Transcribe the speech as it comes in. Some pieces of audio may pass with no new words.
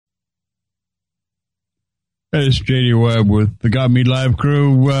Hey, it's JD Webb with the Got Meat Live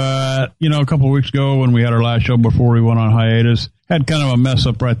crew. A couple of weeks ago when we had our last show before we went on hiatus, had kind of a mess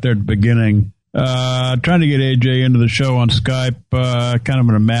up right there at the beginning. Trying to get AJ into the show on Skype, kind of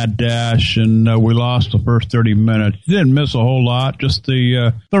in a mad dash, and we lost the first 30 minutes. Didn't miss a whole lot, just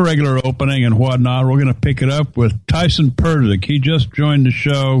the regular opening and whatnot. We're going to pick it up with Tyson Perzik. He just joined the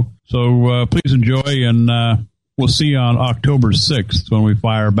show, so please enjoy, and we'll see you on October 6th when we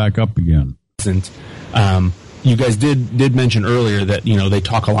fire back up again. You guys did mention earlier that, they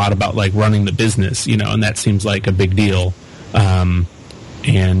talk a lot about, like, running the business, and that seems like a big deal. And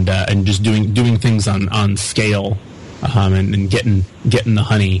just doing things on scale, and getting the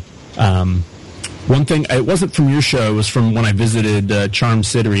honey. One thing, it wasn't from your show, it was from when I visited Charm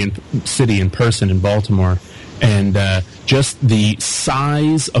City in person in Baltimore, and just the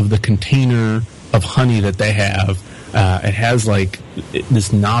size of the container of honey that they have. It has like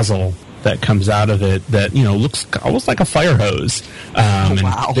this nozzle that comes out of it that looks almost like a fire hose.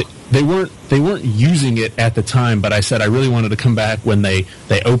 Wow. And they weren't using it at the time, but I said I really wanted to come back when they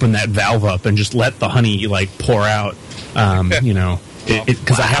open that valve up and just let the honey like pour out.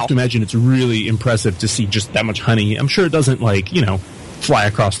 Because I have to imagine it's really impressive to see just that much honey. I'm sure it doesn't fly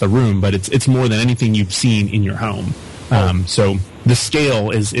across the room, but it's more than anything you've seen in your home. So the scale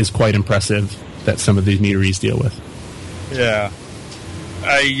is quite impressive that some of these meaderies deal with. Yeah.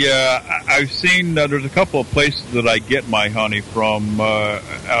 I've seen there's a couple of places that I get my honey from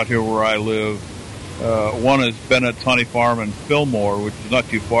out here where I live. One is Bennett's Honey Farm in Fillmore, which is not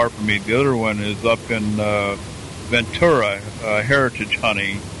too far from me. The other one is up in Ventura, Heritage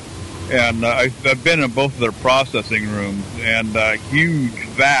Honey. And I've been in both of their processing rooms, and huge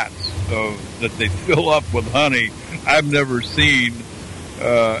vats that they fill up with honey. I've never seen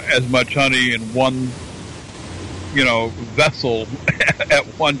as much honey in one vessel at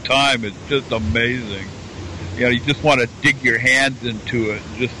one time. It's just amazing. You just want to dig your hands into it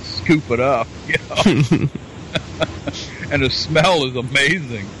and just scoop it up, and the smell is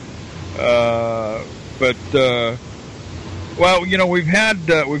amazing. We've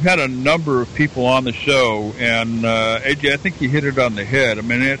had a number of people on the show, and AJ, I think you hit it on the head. I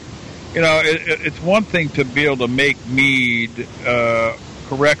mean, it's one thing to be able to make mead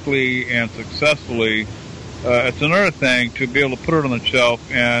correctly and successfully. It's another thing to be able to put it on the shelf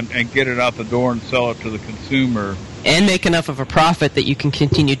and get it out the door and sell it to the consumer. And make enough of a profit that you can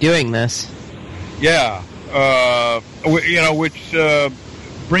continue doing this. Yeah. Which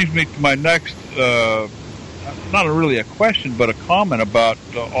brings me to my next, not really a question, but a comment about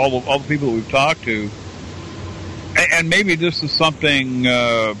all the people that we've talked to. And maybe this is something,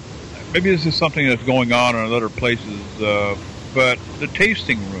 that's going on in other places, but the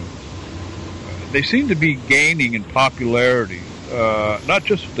tasting rooms. They seem to be gaining in popularity, not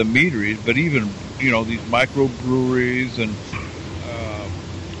just with the meaderies, but even these microbreweries, and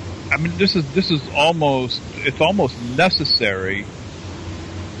this is almost necessary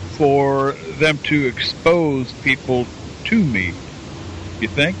for them to expose people to mead. You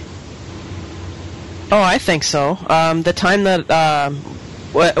think? Oh, I think so. The time that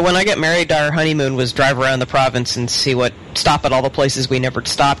when I got married, our honeymoon was drive around the province and stop at all the places we never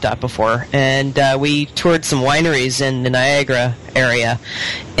stopped at before. And we toured some wineries in the Niagara area.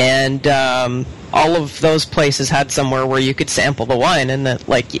 And all of those places had somewhere where you could sample the wine. And that,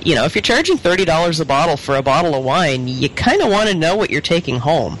 if you're charging $30 a bottle for a bottle of wine, you kind of want to know what you're taking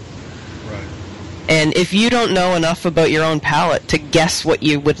home. Right. And if you don't know enough about your own palate to guess what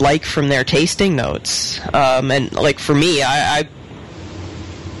you would like from their tasting notes, for me, I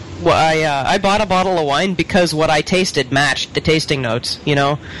bought a bottle of wine because what I tasted matched the tasting notes,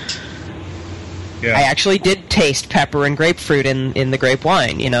 Yeah. I actually did taste pepper and grapefruit in the grape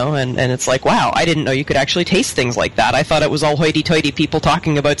wine, and it's like, wow, I didn't know you could actually taste things like that. I thought it was all hoity-toity people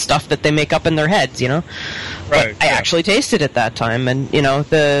talking about stuff that they make up in their heads, Right. But I actually tasted it that time, and,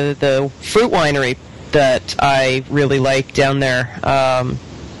 the fruit winery that I really like down there,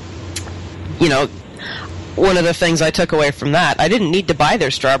 one of the things I took away from that, I didn't need to buy their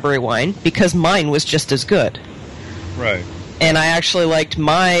strawberry wine because mine was just as good. Right. And I actually liked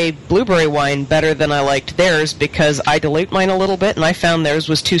my blueberry wine better than I liked theirs because I dilute mine a little bit, and I found theirs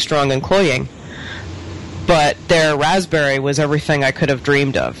was too strong and cloying. But their raspberry was everything I could have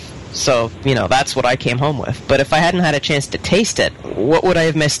dreamed of. So, that's what I came home with. But if I hadn't had a chance to taste it, what would I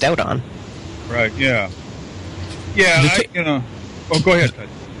have missed out on? Right, yeah. Yeah, go ahead, Ted.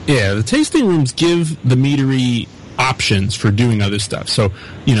 Yeah, the tasting rooms give the meadery options for doing other stuff. So,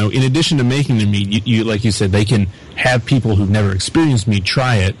 in addition to making the mead, you like you said, they can have people who've never experienced mead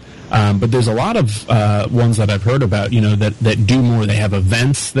try it. But there's a lot of ones that I've heard about, that do more. They have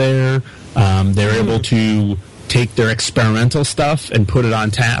events there. They're able to take their experimental stuff and put it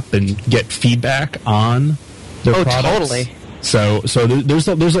on tap and get feedback on their products. Totally. So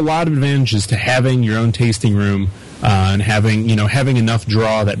there's a lot of advantages to having your own tasting room and having enough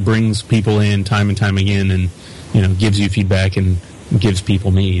draw that brings people in time and time again, and gives you feedback and gives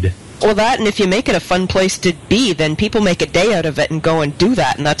people mead. Well, that, and if you make it a fun place to be, then people make a day out of it and go and do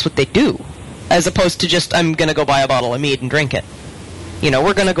that, and that's what they do, as opposed to just, I'm going to go buy a bottle of mead and drink it.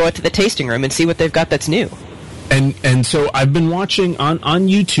 We're going to go out to the tasting room and see what they've got that's new. And so I've been watching on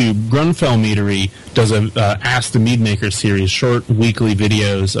YouTube. Grunfell Meadery does a Ask the Mead Maker series, short weekly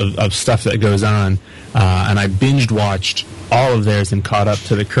videos of stuff that goes on, and I binged watched all of theirs and caught up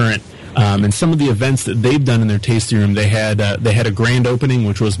to the current. And some of the events that they've done in their tasting room, they had a grand opening,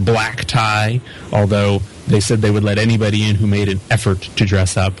 which was black tie, although they said they would let anybody in who made an effort to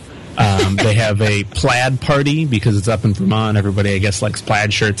dress up. They have a plaid party because it's up in Vermont. Everybody, I guess, likes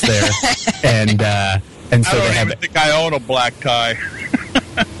plaid shirts there, and so I don't even think I own a black tie.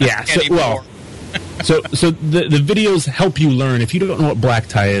 Yeah. So the videos help you learn. If you don't know what black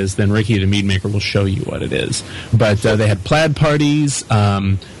tie is, then Ricky the Mead Maker will show you what it is. But they had plaid parties.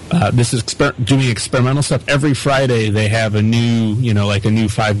 This is doing experimental stuff. Every Friday they have a new, like a new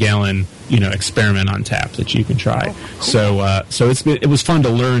 5-gallon, experiment on tap that you can try. Oh, cool. So it was fun to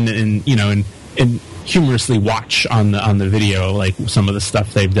learn and humorously watch on the video, like some of the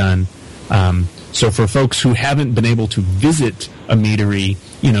stuff they've done. So for folks who haven't been able to visit a meadery,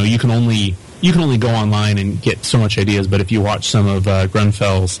 you can only go online and get so much ideas. But if you watch some of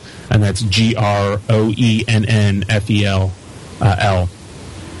Grunfell's, and that's GROENNFELL.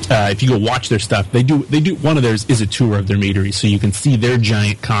 If you go watch their stuff, they do one of theirs is a tour of their meadery, so you can see their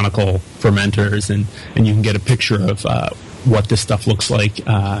giant conical fermenters, and you can get a picture of what this stuff looks like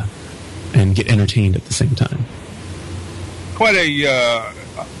and get entertained at the same time. Quite a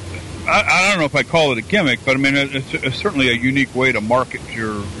I don't know if I call it a gimmick, but I mean it's certainly a unique way to market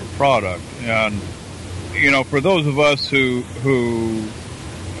your product. And for those of us who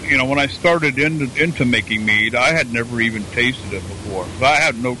when I started into making mead, I had never even tasted it before. So I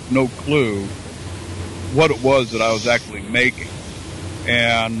had no clue what it was that I was actually making,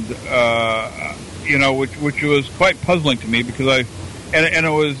 and which was quite puzzling to me because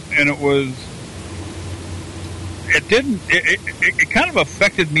it kind of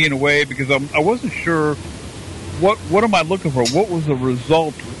affected me in a way because I wasn't sure what am I looking for? What was the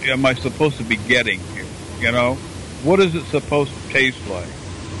result am I supposed to be getting here? What is it supposed to taste like?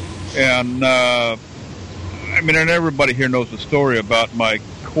 And and everybody here knows the story about my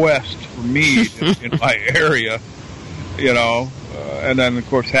quest for mead in my area, and then of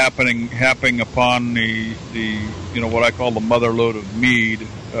course happening upon the what I call the mother lode of mead.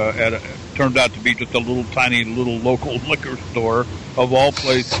 Turned out to be just a tiny little local liquor store of all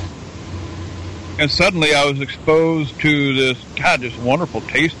places. And suddenly I was exposed to this wonderful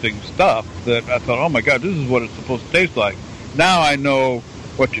tasting stuff that I thought, oh my God, this is what it's supposed to taste like. Now I know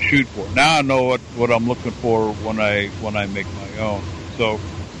what to shoot for. Now I know what I'm looking for when I make my own. So,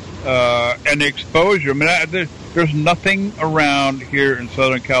 and the exposure, there's nothing around here in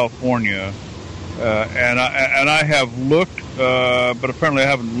Southern California, and I have looked, but apparently I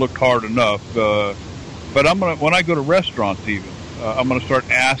haven't looked hard enough. But when I go to restaurants even, I'm gonna start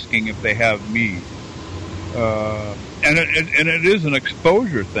asking if they have mead. And it is an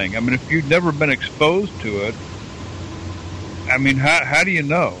exposure thing. If you've never been exposed to it, how do you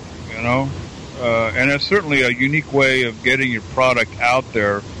know? And it's certainly a unique way of getting your product out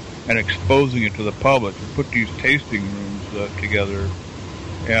there and exposing it to the public. To put these tasting rooms together,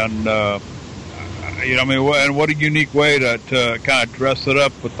 and and what a unique way to kind of dress it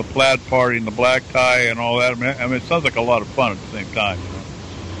up with the plaid party and the black tie and all that. It sounds like a lot of fun at the same time.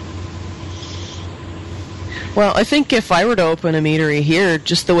 Well, I think if I were to open a meadery here,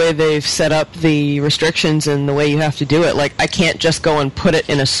 just the way they've set up the restrictions and the way you have to do it, I can't just go and put it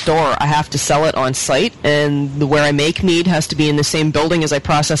in a store. I have to sell it on site, and where I make mead has to be in the same building as I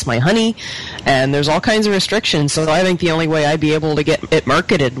process my honey, and there's all kinds of restrictions. So I think the only way I'd be able to get it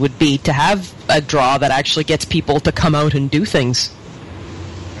marketed would be to have a draw that actually gets people to come out and do things.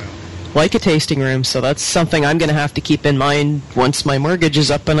 Like a tasting room. So that's something I'm going to have to keep in mind once my mortgage is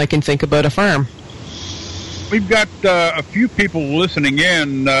up and I can think about a farm. We've got a few people listening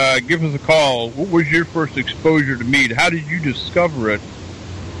in. Give us a call. What was your first exposure to mead? How did you discover it?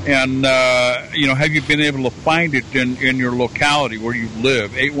 And, have you been able to find it in your locality where you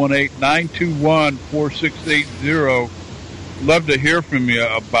live? 818-921-4680. love to hear from you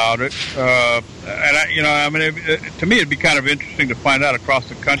about it. To me, it'd be kind of interesting to find out across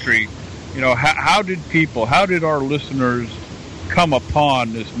the country, how did our listeners come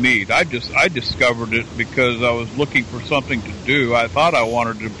upon this mead? I discovered it because I was looking for something to do. I thought I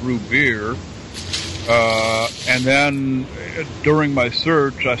wanted to brew beer. And then during my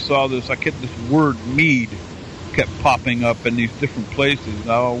search, I saw this word mead kept popping up in these different places.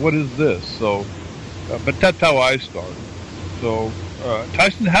 Now, what is this? So, but that's how I started. So,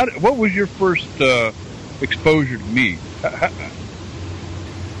 Tyson, what was your first exposure to mead?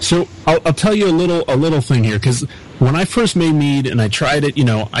 So I'll tell you a little thing here, because when I first made mead and I tried it,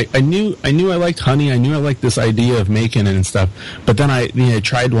 I knew I liked honey. I knew I liked this idea of making it and stuff. But then I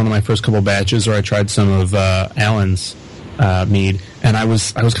tried one of my first couple batches, or I tried some of Alan's mead, and I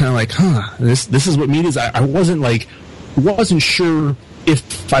was kind of like, this is what mead is. I wasn't sure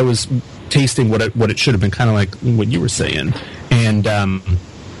if I was tasting what it should have been, kind of like what you were saying, and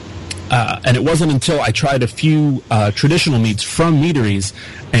it wasn't until I tried a few traditional meads from meaderies,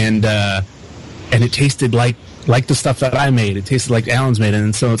 and it tasted like the stuff that I made. It tasted like Alan's made,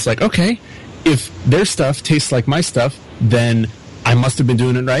 and so it's like, okay, if their stuff tastes like my stuff, then I must have been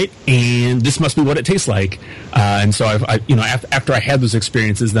doing it right, and this must be what it tastes like. And so after I had those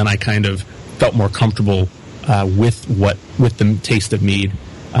experiences, then I kind of felt more comfortable with the taste of mead.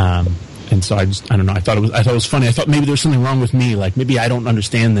 And so I don't know. I thought it was funny. I thought maybe there's something wrong with me. Like maybe I don't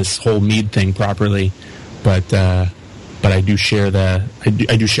understand this whole mead thing properly, but I do share I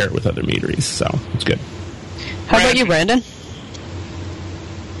do share it with other meaderies, so it's good. How about you, Brandon?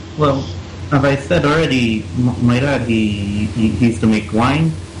 Well, as I said already, my dad he used to make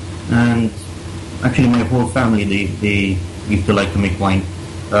wine, and actually my whole family they used to like to make wine.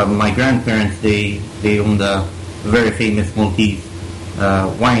 My grandparents they owned a very famous Maltese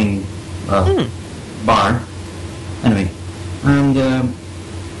wine bar. Anyway, and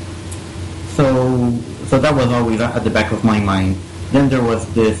so that was always at the back of my mind. Then there was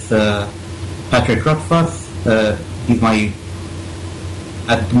this Patrick Rothfuss. He's my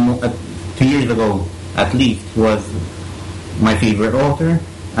 2 years ago at least was my favorite author,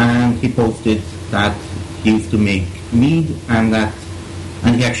 and he posted that he used to make mead, and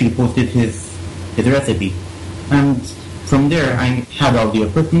he actually posted his recipe. And from there, I had all the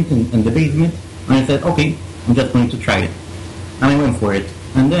equipment in the basement, and I said, okay, I'm just going to try it. And I went for it.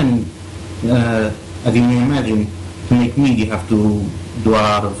 And then, as you may imagine, to make mead, you have to do a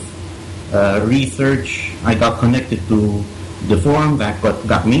lot of research. I got connected to the forum that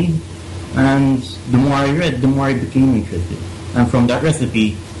got mead, and the more I read, the more I became interested. And from that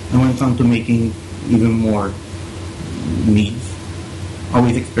recipe, I went on to making even more meads,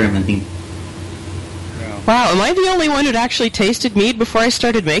 always experimenting. Wow, am I the only one who'd actually tasted mead before I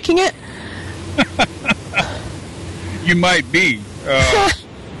started making it? You might be.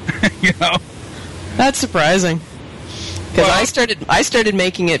 That's surprising. Because I started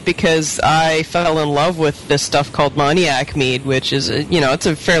making it because I fell in love with this stuff called Moniac mead, which is it's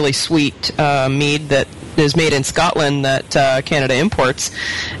a fairly sweet mead that is made in Scotland that Canada imports,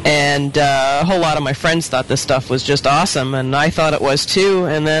 and a whole lot of my friends thought this stuff was just awesome, and I thought it was too.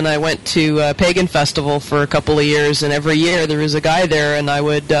 And then I went to a pagan festival for a couple of years, and every year there was a guy there, and I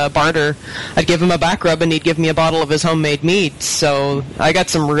would barter. I'd give him a back rub, and he'd give me a bottle of his homemade mead. So I got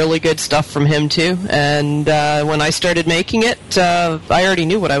some really good stuff from him too. And when I started making it, I already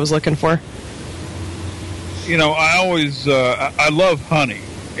knew what I was looking for. I always I love honey.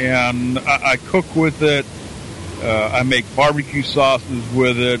 And I cook with it. I make barbecue sauces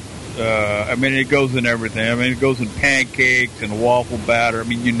with it. It goes in everything. It goes in pancakes and waffle batter.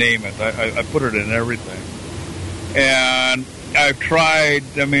 You name it. I put it in everything. And I've tried,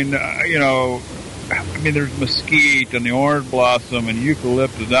 there's mesquite and the orange blossom and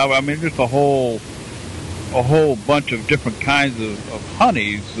eucalyptus. Just a whole bunch of different kinds of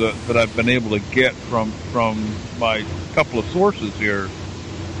honeys that I've been able to get from my couple of sources here.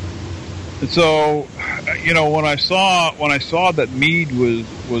 And so, when I saw that mead was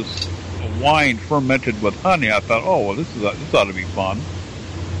a wine fermented with honey, I thought, oh well, this ought to be fun.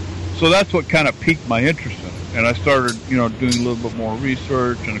 So that's what kind of piqued my interest in it, and I started, doing a little bit more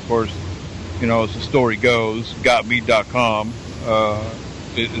research, and of course, as the story goes, gotmead.com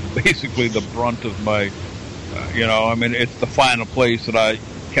is basically the brunt of my, it's the final place that I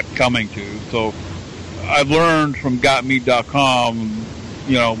kept coming to. So I learned from gotmead.com.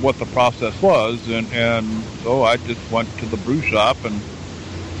 What the process was, and so I just went to the brew shop and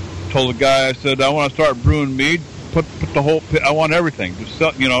told the guy, I said, I want to start brewing mead, put the whole, I want everything, just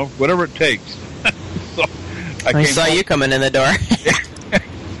sell, whatever it takes. So I saw you coming in the door.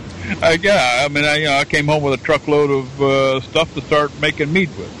 Yeah, I mean, I came home with a truckload of stuff to start making mead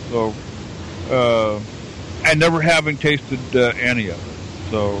with. So, and never having tasted any of it.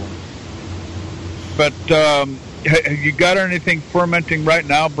 So, but have you got anything fermenting right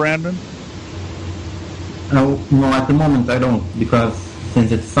now, Brandon? No, at the moment I don't, because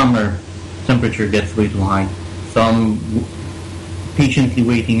since it's summer, temperature gets way too high. So I'm patiently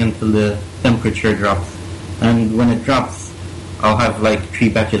waiting until the temperature drops. And when it drops, I'll have like 3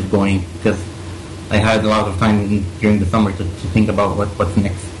 batches going, because I had a lot of time during the summer to think about what's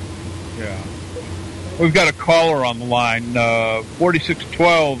next. Yeah. We've got a caller on the line,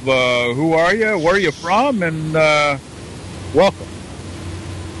 4612. Who are you? Where are you from? And welcome.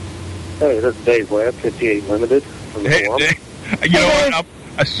 Hey, this is Dave Webb, 58 Limited from the forum. Dave, you know what?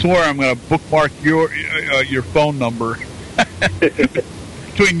 I swear I'm going to bookmark your phone number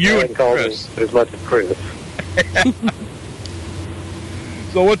between you and Chris. As much as Chris.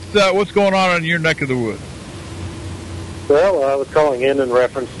 So what's going on in your neck of the woods? Well, I was calling in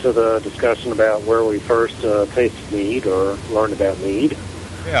reference to the discussion about where we first tasted mead or learned about mead.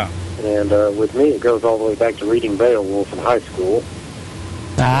 Yeah. And with me, it goes all the way back to reading Beowulf in high school.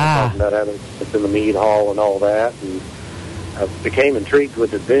 Talking about having it's in the mead hall and all that. And I became intrigued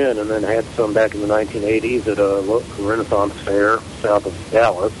with it then, and then had some back in the 1980s at a local Renaissance fair south of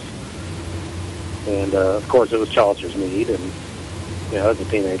Dallas. And, of course, it was Chaucer's mead. And, you know, as a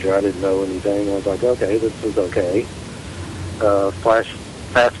teenager, I didn't know anything. I was like, okay, this is okay. Fast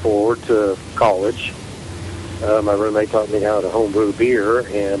forward to college. My roommate taught me how to homebrew beer,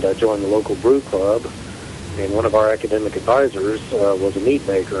 and I joined the local brew club. And one of our academic advisors was a mead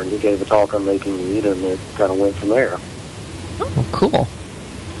maker, and he gave a talk on making mead, and it kind of went from there. Oh, cool.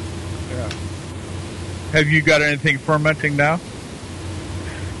 Yeah. Have you got anything fermenting now?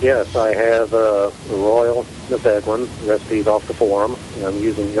 Yes, I have the Royal Nipeguan recipes off the forum. And I'm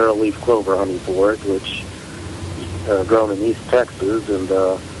using arrowleaf clover honey for it, which is grown in East Texas. And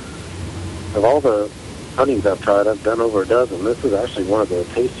of all the honeys I've tried, I've done over a dozen. This is actually one of the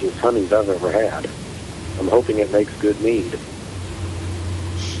tastiest honeys I've ever had. I'm hoping it makes good mead.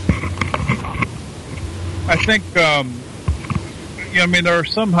 I think, I mean, there are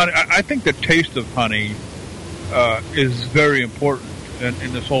some honey. I think the taste of honey is very important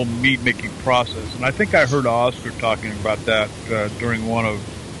in this whole mead-making process. And I think I heard Oscar talking about that during one of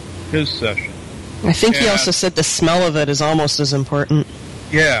his sessions. I think he also said the smell of it is almost as important.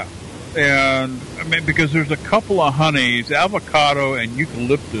 Yeah. And, I mean, because there's a couple of honeys, avocado and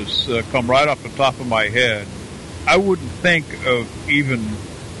eucalyptus, come right off the top of my head. I wouldn't think of even,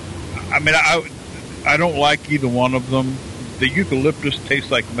 I mean, I don't like either one of them. The eucalyptus tastes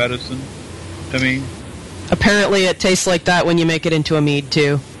like medicine to me. Apparently it tastes like that when you make it into a mead,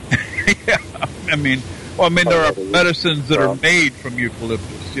 too. Yeah. I mean, there are medicines that are made from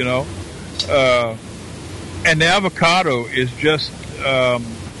eucalyptus, you know. And the avocado is just, I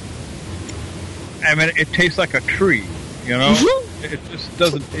mean, it tastes like a tree, you know? Mm-hmm. It just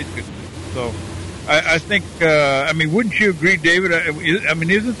doesn't taste good. So, I think, I mean, wouldn't you agree, David? I mean,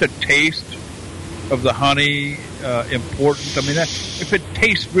 isn't the taste of the honey important? I mean, if it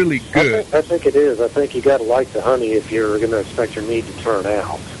tastes really good. I think it is. I think you got to like the honey if you're going to expect your mead to turn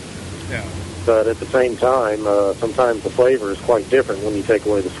out. Yeah. But at the same time, sometimes the flavor is quite different when you take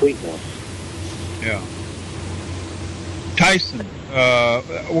away the sweetness. Yeah. Tyson,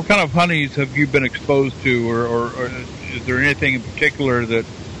 what kind of honeys have you been exposed to, or is there anything in particular that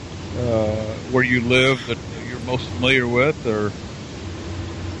where you live that you're most familiar with, or?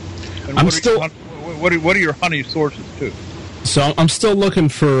 What are your honey sources too? So I'm still looking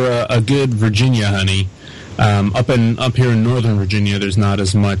for a good Virginia honey. Up here in Northern Virginia, there's not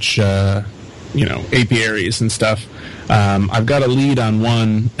as much, apiaries and stuff. I've got a lead on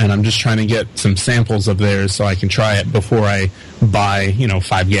one, and I'm just trying to get some samples of theirs so I can try it before I buy,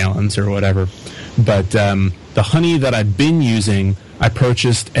 5 gallons or whatever. But the honey that I've been using, I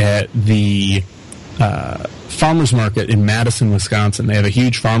purchased at the farmers market in Madison, Wisconsin. They have a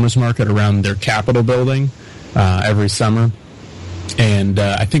huge farmers market around their Capitol building every summer. And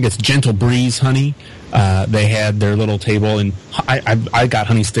I think it's Gentle Breeze honey. They had their little table, and I got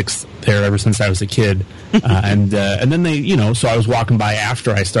honey sticks there ever since I was a kid. And then they, so I was walking by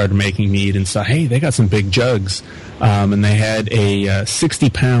after I started making mead and saw, hey, they got some big jugs. And they had a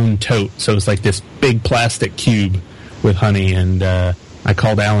 60-pound tote, so it's like this big plastic cube with honey. And I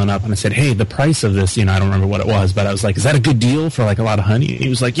called Alan up and I said, hey, the price of this, I don't remember what it was, but I was like, is that a good deal for like a lot of honey? And he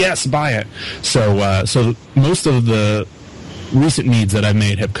was like, yes, buy it. So most of the recent meads that I've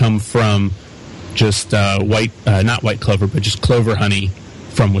made have come from just not white clover, but just clover honey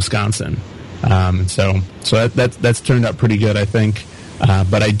from Wisconsin. So that's turned out pretty good, I think.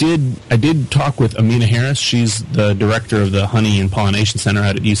 But I did talk with Amina Harris. She's the director of the Honey and Pollination Center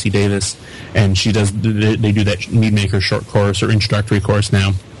out at UC Davis, and they do that mead maker short course or introductory course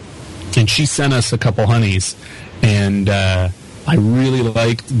now. And she sent us a couple honeys, and I really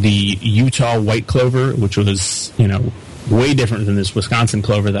liked the Utah white clover, which was, way different than this Wisconsin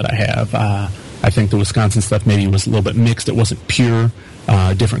clover that I have. I think the Wisconsin stuff maybe was a little bit mixed. It wasn't pure,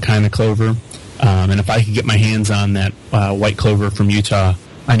 different kind of clover. And if I could get my hands on that white clover from Utah,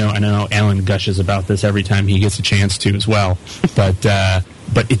 I know Alan gushes about this every time he gets a chance to as well. But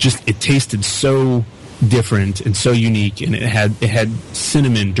it tasted so different and so unique, and it had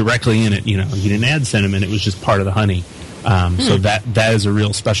cinnamon directly in it. You didn't add cinnamon; it was just part of the honey. So that is a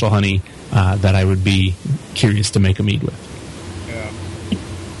real special honey that I would be curious to make a mead with.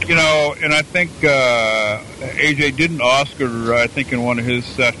 Yeah, and I think AJ didn't Oscar. I think in one of his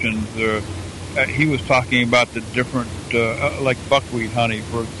sessions, he was talking about the different, like buckwheat honey,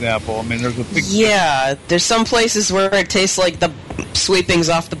 for example. I mean, there's a big. Yeah, there's some places where it tastes like the sweepings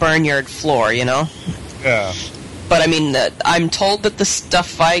off the barnyard floor. Yeah. But I mean, I'm told that the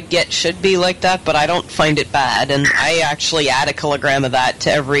stuff I get should be like that, but I don't find it bad, and I actually add a kilogram of that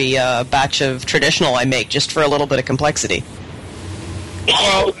to every batch of traditional I make, just for a little bit of complexity.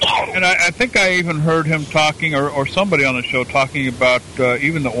 Well, and I think I even heard him talking, or somebody on the show talking about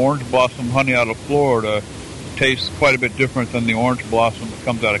even the orange blossom honey out of Florida tastes quite a bit different than the orange blossom that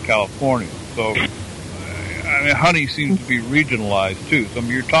comes out of California. So, I mean, honey seems to be regionalized, too. So, I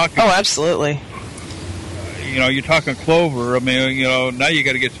mean, you're talking... Oh, absolutely. You're talking clover. I mean, now you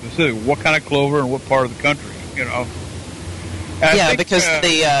got to get specific. What kind of clover and what part of the country? Because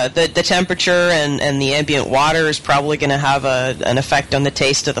the temperature and the ambient water is probably going to have an effect on the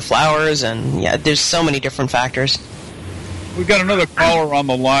taste of the flowers, and there's so many different factors. We've got another caller on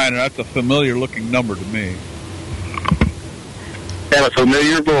the line, and that's a familiar-looking number to me. And a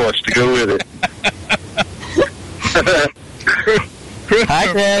familiar voice to go with it. Chris. Hi,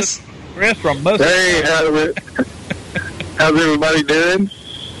 Chris. Chris from Muscle. Hey, how's everybody doing?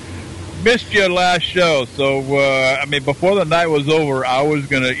 Missed your last show, so before the night was over, I was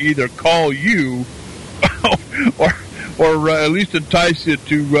going to either call you or at least entice you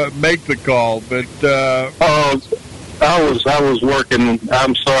to make the call. But I was working.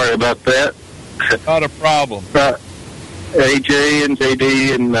 I'm sorry about that. Not a problem. AJ and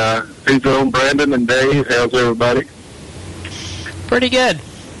JD and who's on Brandon and Dave. How's everybody? Pretty good.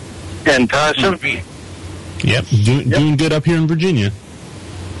 And Tyson? Yep, doing good up here in Virginia.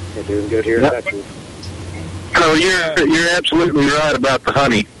 You're doing good here in Texas. Oh, you're absolutely right about the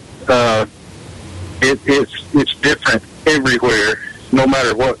honey. It's different everywhere. No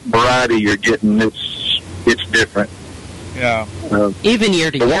matter what variety you're getting, it's different. Yeah. Even year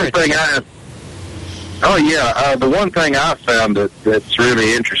to year. The one thing I found that's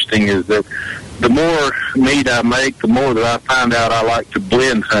really interesting is that the more mead I make, the more that I find out I like to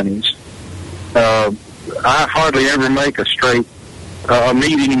blend honeys. I hardly ever make a straight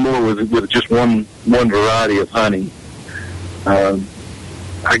mead anymore with just one variety of honey.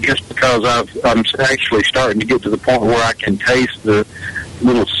 I guess because I'm actually starting to get to the point where I can taste the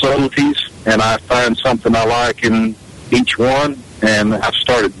little subtleties, and I find something I like in each one, and I've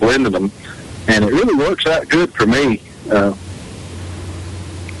started blending them, and it really works out good for me.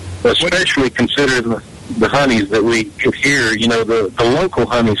 Especially considering the honeys that we get here. The local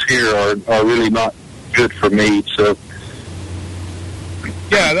honeys here are really not good for mead. So,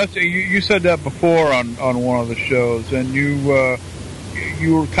 yeah, that's you said that before on one of the shows, and you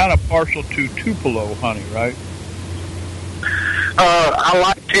were kind of partial to Tupelo honey, right? I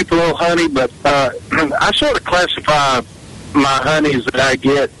like Tupelo honey, but I sort of classify my honeys that I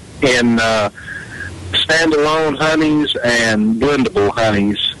get in standalone honeys and blendable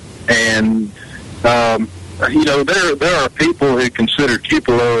honeys. And, there are people who consider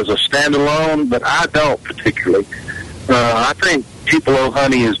Tupelo as a standalone, but I don't particularly. I think Tupelo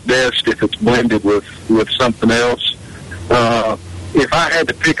honey is best if it's blended with something else. If I had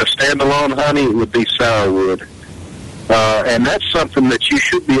to pick a standalone honey, it would be sourwood. And that's something that you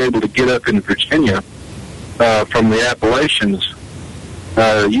should be able to get up in Virginia from the Appalachians.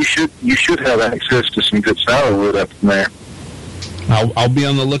 You should have access to some good sourwood up in there. I'll be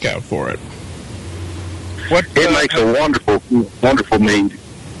on the lookout for it. It makes a wonderful, wonderful mead.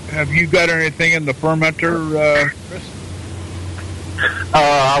 Have you got anything in the fermenter, Chris?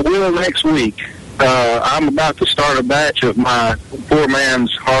 I will next week. I'm about to start a batch of my poor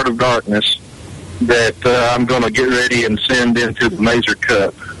man's Heart of Darkness that I'm going to get ready and send into the Mazer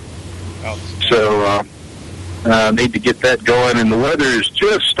Cup. So I need to get that going, and the weather is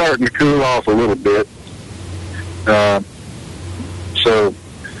just starting to cool off a little bit. So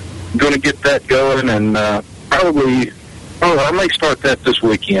I'm going to get that going, and probably, I may start that this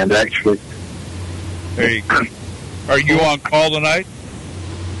weekend, actually. There you go. Are you on call tonight?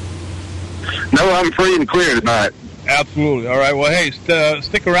 No, I'm free and clear tonight. Absolutely. All right. Well, hey,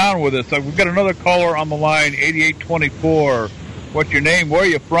 stick around with us. We've got another caller on the line, 8824. What's your name? Where are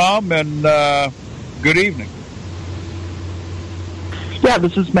you from? And good evening. Yeah,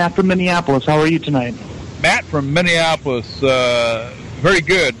 this is Matt from Minneapolis. How are you tonight? Matt from Minneapolis. Very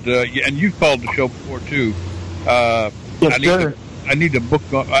good. And you've called the show before, too. Yes, sir. I need to book.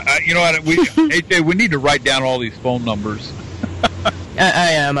 AJ, we need to write down all these phone numbers.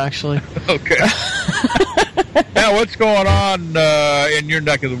 I am, actually. Okay. Now, what's going on in your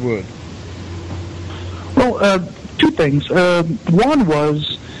neck of the woods? Well, two things. One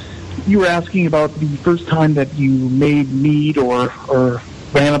was you were asking about the first time that you made mead or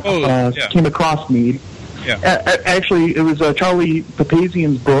came across mead. Yeah. Actually, it was Charlie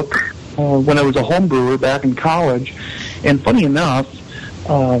Papazian's book when I was a home brewer back in college. And funny enough,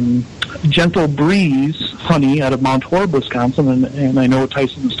 Gentle Breeze honey out of Mount Horeb, Wisconsin, and I know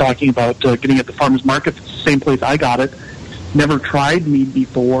Tyson was talking about getting it at the farmer's market. It's the same place I got it. Never tried mead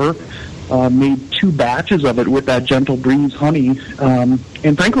before. Made 2 batches of it with that Gentle Breeze honey. And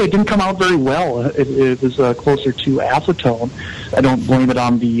frankly, it didn't come out very well. It was closer to acetone. I don't blame it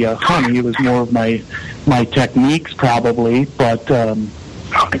on the honey. It was more of my techniques probably. But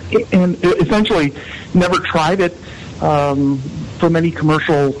and essentially never tried it from any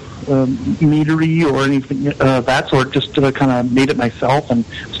commercial meadery or anything that sort. Just kind of made it myself, and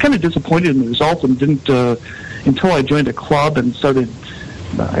was kind of disappointed in the results, and didn't until I joined a club and started,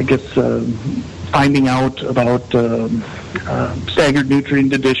 I guess, finding out about staggered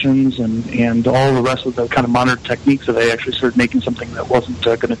nutrient additions and all the rest of the kind of modern techniques, that I actually started making something that wasn't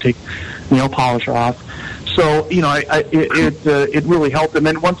going to take nail polish off. So, it really helped. And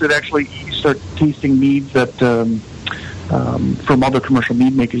then once you start tasting meads that from other commercial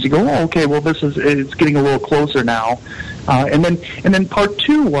mead makers, you go, oh, okay, well, it's getting a little closer now. And then part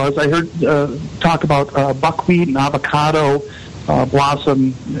 2 was I heard talk about buckwheat and avocado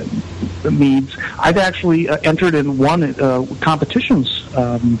blossom meads. I've actually entered in one competitions.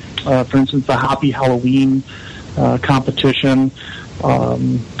 For instance, the Hoppy Halloween competition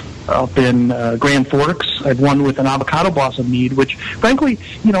up in Grand Forks. I've won with an avocado blossom mead, which, frankly,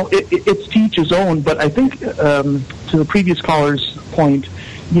 it's to each his own. But I think, to the previous caller's point,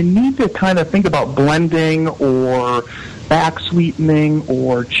 you need to kind of think about blending or back sweetening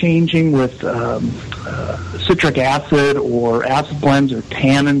or changing with citric acid or acid blends or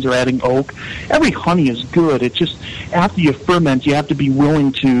tannins or adding oak. Every honey is good. It's just after you ferment, you have to be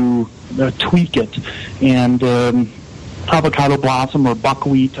willing to tweak it. And avocado blossom or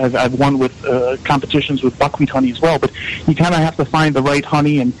buckwheat, I've won with competitions with buckwheat honey as well, but you kind of have to find the right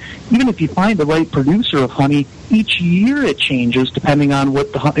honey, and even if you find the right producer of honey, each year it changes depending on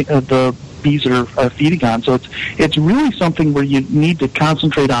what the bees are feeding on. So it's really something where you need to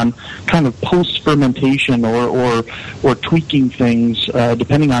concentrate on kind of post-fermentation or tweaking things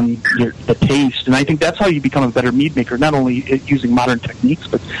depending on the taste. And I think that's how you become a better mead maker, not only using modern techniques,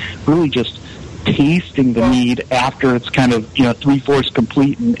 but really just tasting the mead after it's kind of 3/4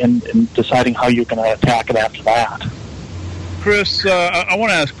 complete and deciding how you're going to attack it after that. Chris, I want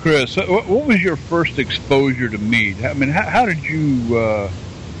to ask Chris, what was your first exposure to mead? I mean, how did you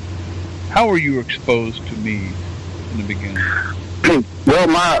how were you exposed to mead in the beginning? Well,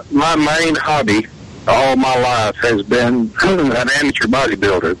 my main hobby all my life has been an amateur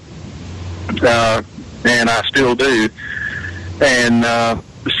bodybuilder, and I still do. And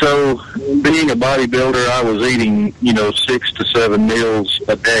so, being a bodybuilder, I was eating 6 to 7 meals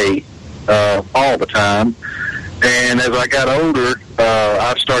a day all the time. And as I got older,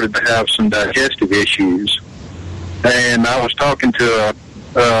 I started to have some digestive issues. And I was talking to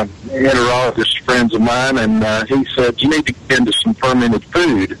enterologist friends of mine, and he said, you need to get into some fermented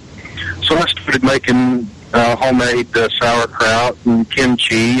food. So I started making homemade sauerkraut and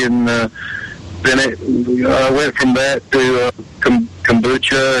kimchi, and then I went from that to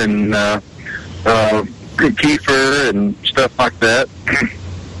kombucha and kefir and stuff like that.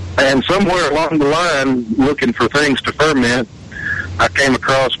 And somewhere along the line, looking for things to ferment, I came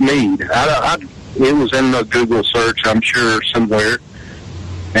across mead. It was in the Google search, I'm sure, somewhere.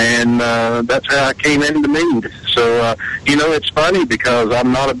 And that's how I came into mead. So, it's funny because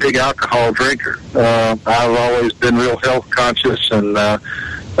I'm not a big alcohol drinker. I've always been real health conscious, and I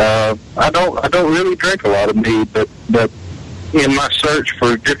don't really drink a lot of mead, but in my search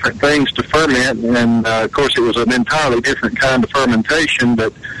for different things to ferment, and of course it was an entirely different kind of fermentation,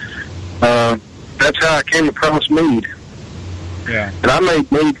 but that's how I came across mead. Yeah. And I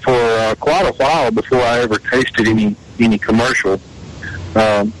made mead for quite a while before I ever tasted any commercial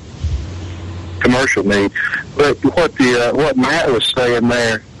mead. But what Matt was saying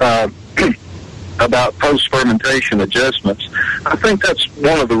there about post-fermentation adjustments, I think that's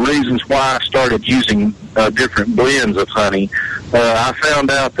one of the reasons why I started using different blends of honey. I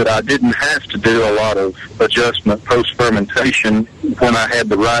found out that I didn't have to do a lot of adjustment post-fermentation when I had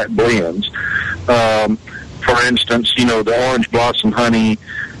the right blends. For instance, the orange blossom honey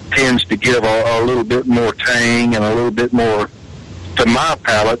tends to give a little bit more tang and a little bit more, to my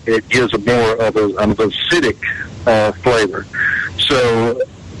palate, it gives a more of an acidic flavor. So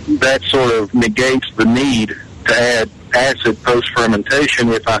that sort of negates the need to add acid post-fermentation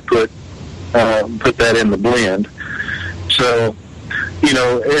if I put that in the blend. So,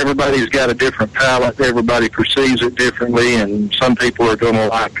 everybody's got a different palate. Everybody perceives it differently, and some people are going to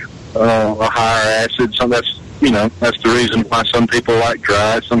like a higher acid. So that's the reason why some people like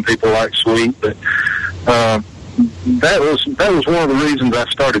dry, some people like sweet. But that was one of the reasons I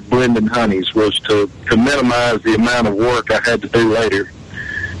started blending honeys, was to minimize the amount of work I had to do later.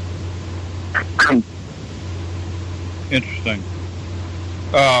 Interesting.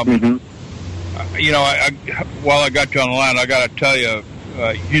 Mm-hmm. While I got you on the line, I got to tell you,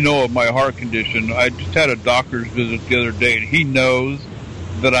 of my heart condition. I just had a doctor's visit the other day, and he knows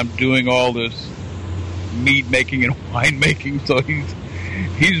that I'm doing all this mead making and wine making, so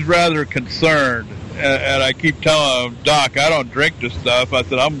he's rather concerned. And I keep telling him, Doc, I don't drink this stuff. I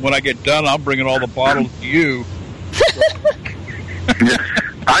said, when I get done, I'm bringing all the bottles to you.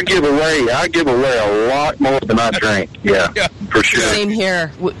 I give away a lot more than I drink. Yeah, for sure. Same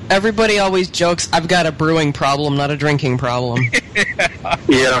here. Everybody always jokes, I've got a brewing problem, not a drinking problem.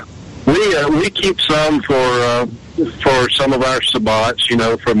 Yeah, we keep some for some of our sabbats,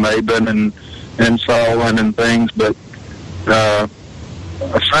 from Mabon and Solon and things. But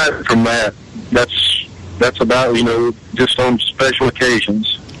aside from that, that's about just on special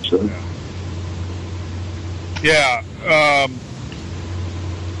occasions. So. Yeah.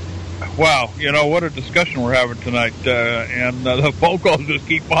 Wow, what a discussion we're having tonight, and the phone calls just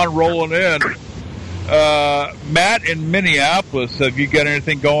keep on rolling in. Matt in Minneapolis, have you got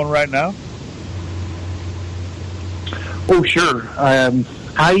anything going right now? Oh, sure.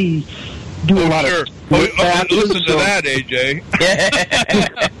 I do a lot of listen to that, AJ.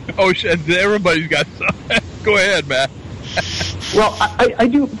 Oh, shit, everybody's got some. Go ahead, Matt. Well, I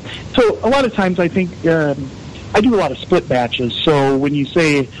do. So a lot of times I think I do a lot of split batches. So when you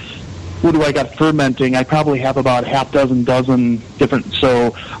say, what do I got fermenting, I probably have about half dozen different.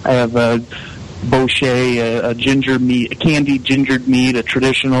 So I have a Bochet, a ginger mead, a candied gingered mead, a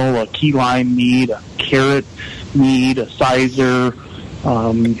traditional, a key lime mead, a carrot mead, a Sizer.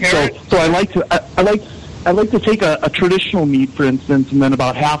 So I like to take a traditional mead, for instance, and then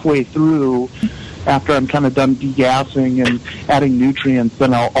about halfway through, after I'm kind of done degassing and adding nutrients,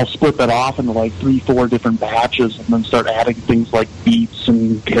 then I'll split that off into like 3-4 different batches, and then start adding things like beets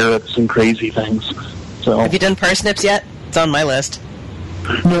and carrots and crazy things. So have you done parsnips yet? It's on my list.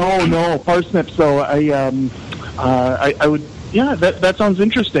 No parsnips. So I would. Yeah, that sounds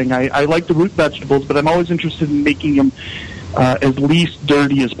interesting. I like the root vegetables, but I'm always interested in making them as least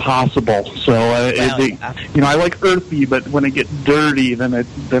dirty as possible. So I like earthy, but when it gets dirty, then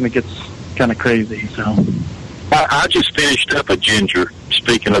it gets kind of crazy. So I just finished up a ginger,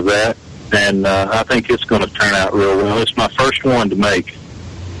 speaking of that, and I think it's going to turn out real well. It's my first one to make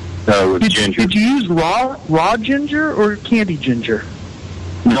with ginger. Did you use raw ginger or candy ginger?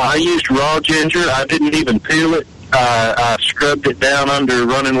 No, I used raw ginger. I didn't even peel it. I scrubbed it down under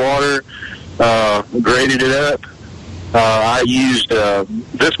running water, grated it up. I used,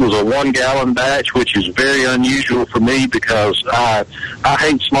 this was a 1-gallon batch, which is very unusual for me because I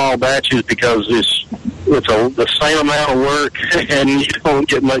hate small batches because it's the same amount of work and you don't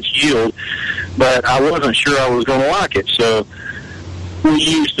get much yield. But I wasn't sure I was going to like it, so I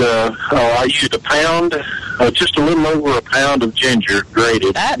used a pound, just a little over a pound of ginger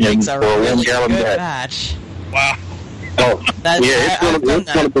grated. That makes a really good batch. Wow. Oh,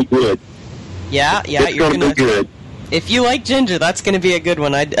 it's going to be good. Yeah, it's going to be good. If you like ginger, that's going to be a good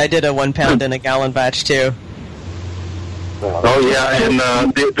one. I did a 1 pound in a gallon batch too. Oh yeah, and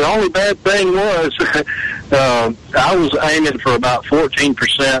the only bad thing was I was aiming for about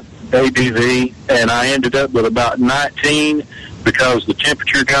 14% ABV, and I ended up with about 19 because the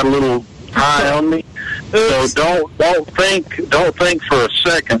temperature got a little high on me. Oops. So don't think for a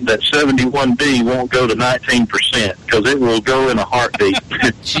second that 71B won't go to 19% because it will go in a heartbeat.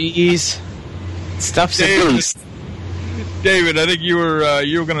 Jeez, stuff's David, I think you were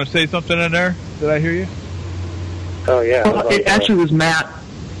going to say something in there. Did I hear you? Oh yeah. It actually was Matt.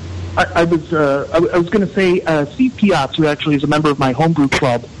 I was going to say Steve Piatz, who actually is a member of my homebrew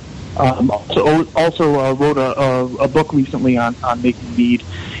club, also wrote a book recently on making mead,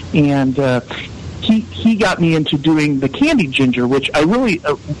 and he got me into doing the candied ginger, which I really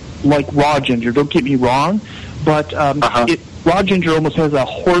like raw ginger. Don't get me wrong, but raw ginger almost has a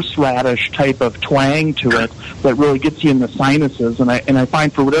horseradish type of twang to it that really gets you in the sinuses, and I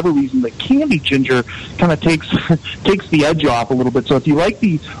find for whatever reason the candied ginger kind of takes the edge off a little bit. So if you like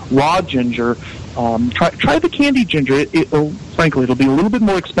the raw ginger, try the candied ginger. Frankly, it'll be a little bit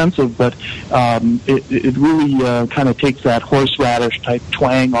more expensive, but it really kind of takes that horseradish type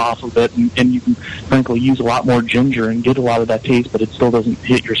twang off of it, and you can frankly use a lot more ginger and get a lot of that taste, but it still doesn't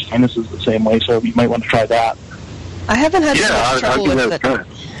hit your sinuses the same way. So you might want to try that. I haven't had so much trouble with it.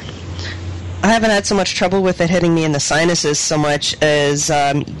 I haven't had so much trouble with it hitting me in the sinuses so much as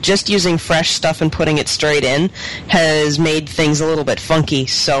just using fresh stuff and putting it straight in has made things a little bit funky,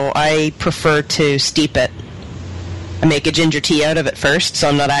 so I prefer to steep it. I make a ginger tea out of it first, so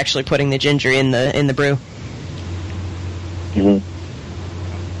I'm not actually putting the ginger in the brew. Mm-hmm.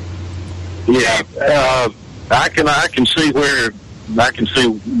 Yeah, I can see where I can see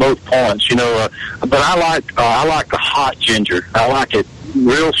both points, but I like the hot ginger. I like it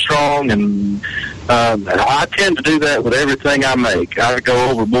real strong, and I tend to do that with everything I make. I go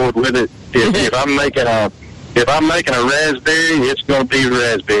overboard with it. If I'm making a raspberry, it's going to be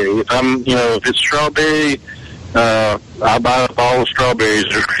raspberry. If it's strawberry, I buy up all the strawberries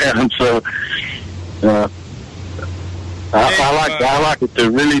around. So I like it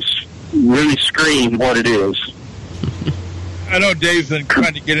to really scream what it is. I know Dave's been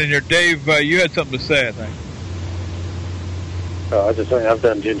trying to get in here. Dave, you had something to say, I think. I just think I've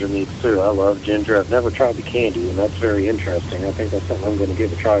done ginger meats too. I love ginger. I've never tried the candy, and that's very interesting. I think that's something I'm going to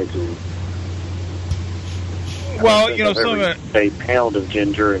give a try to. Well, some of it. A pound of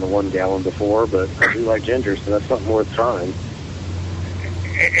ginger in 1 gallon before, but I do like ginger, so that's something worth trying.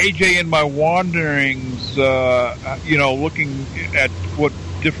 AJ, in my wanderings, looking at what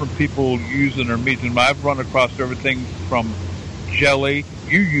different people use in their meats, and I've run across everything from jelly.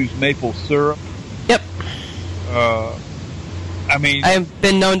 You use maple syrup. Yep. I've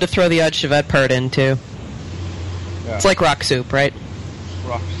been known to throw the Odd Chevet part in too. Yeah. It's like rock soup, right?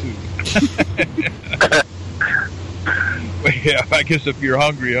 Rock soup. Well, yeah, I guess if you're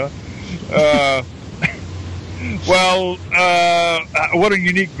hungry, huh? What a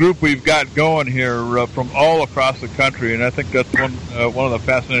unique group we've got going here from all across the country, and I think that's one of the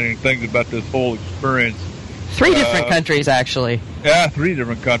fascinating things about this whole experience. 3 different countries, actually. Yeah, 3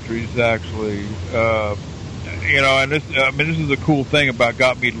 different countries, actually. And this is the cool thing about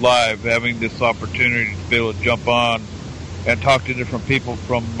Got Meat Live, having this opportunity to be able to jump on and talk to different people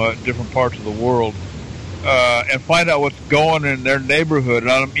from different parts of the world. And find out what's going in their neighborhood.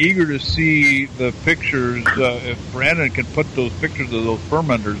 And I'm eager to see the pictures. If Brandon can put those pictures of those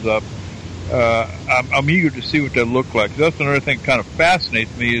fermenters up, I'm eager to see what they look like. That's another thing that kind of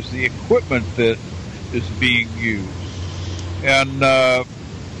fascinates me is the equipment that is being used. And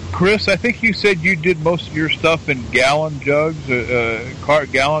Chris, I think you said you did most of your stuff in gallon jugs,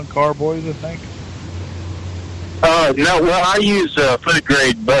 gallon carboys, I think. No, well, I use food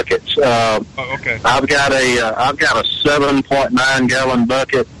grade buckets. Okay. I've got a 7.9 gallon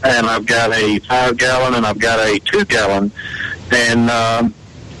bucket, and I've got a 5 gallon, and I've got a 2 gallon. And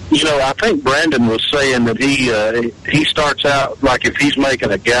I think Brandon was saying that he starts out, like if he's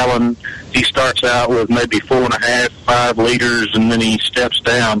making a gallon, he starts out with maybe 4.5, 5 liters, and then he steps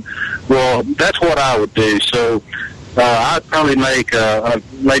down. Well, that's what I would do. So I'd probably make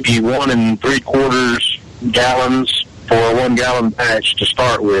maybe 1 3/4 gallons for a 1 gallon batch to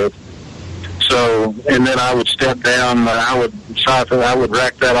start with. So, and then I would step down. I would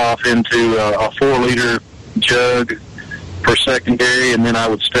rack that off into a 4 liter jug for secondary, and then I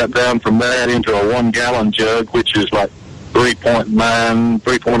would step down from that into a 1 gallon jug, which is like 3.9,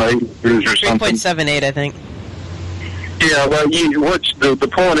 3.8 liters or something. 3.78, I think. Yeah, well, the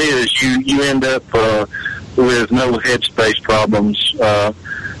point is you end up with no headspace problems.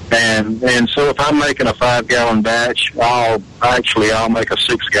 And so if I'm making a 5 gallon batch, I'll make a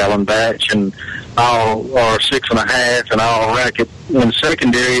 6 gallon batch or 6.5, and I'll rack it in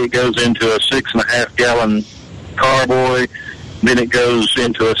secondary. It goes into a 6.5 gallon carboy, then it goes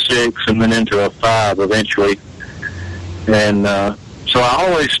into a 6, and then into a 5 eventually. And so I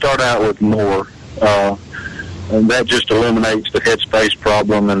always start out with more, and that just eliminates the headspace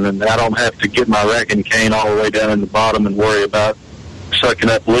problem, and then I don't have to get my racking cane all the way down in the bottom and worry about sucking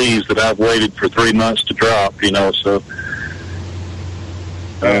up leaves that I've waited for 3 months to drop, so.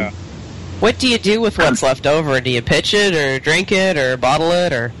 Yeah. What do you do with what's left over? Do you pitch it, or drink it, or bottle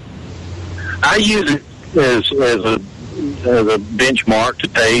it, or? I use it as a benchmark to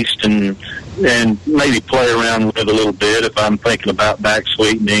taste and maybe play around with it a little bit if I'm thinking about back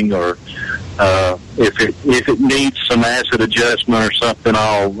sweetening, or if it needs some acid adjustment or something,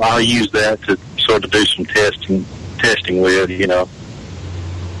 I'll use that to sort of do some testing with, you know.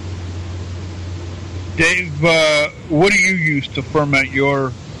 Dave, what do you use to ferment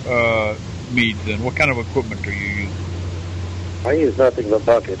your meads, and what kind of equipment are you using? I use nothing but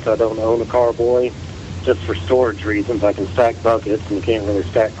buckets. I don't own a carboy. Just for storage reasons, I can stack buckets, and you can't really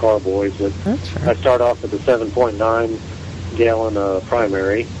stack carboys. But I start off with a 7.9 gallon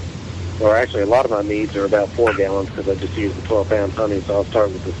primary, or actually a lot of my meads are about 4 gallons because I just use the 12-ounce honey, so I'll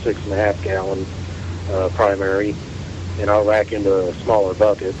start with the 6.5 gallon primary, and I'll rack into smaller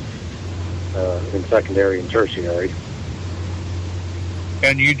buckets in secondary and tertiary.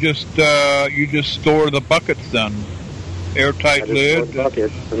 And you just store the buckets then? Airtight lid?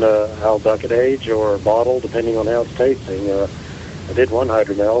 Buckets, and I'll bucket age or bottle, depending on how it's tasting. I did one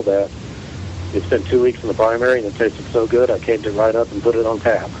hydromel that it spent 2 weeks in the primary, and it tasted so good, I caved it right up and put it on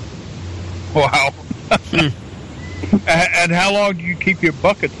tap. Wow. And how long do you keep your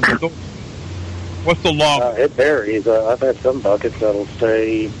buckets in the store? What's the long? It varies. I've had some buckets that'll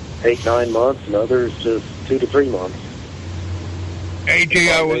stay 8-9 months, and others just 2 to 3 months.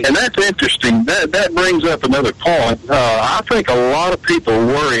 AJ, and that's interesting. That brings up another point. I think a lot of people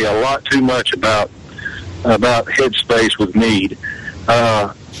worry a lot too much about headspace with mead.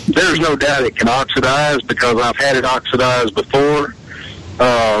 There's no doubt it can oxidize because I've had it oxidized before.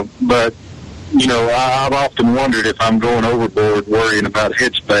 But you know, I've often wondered if I'm going overboard worrying about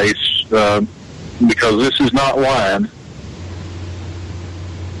headspace because this is not wine.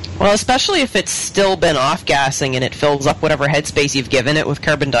 Well, especially if it's still been off-gassing and it fills up whatever headspace you've given it with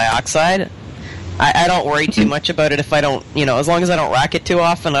carbon dioxide. I don't worry too much about it if I don't, you know, as long as I don't rack it too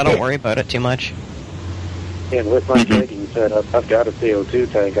often, I don't worry about it too much. And with my tanking setup, I've got a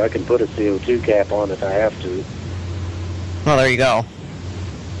CO2 tank. I can put a CO2 cap on if I have to. Well, there you go.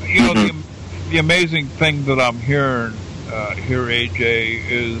 You know, the amazing thing that I'm hearing here, AJ,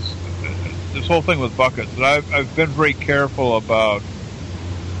 is this whole thing with buckets. I've been very careful about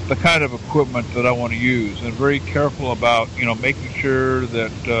the kind of equipment that I want to use, and very careful about, you know, making sure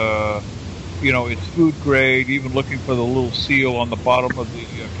that you know, it's food grade, even looking for the little seal on the bottom of the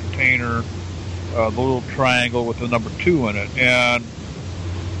container, the little triangle with the number 2 in it. And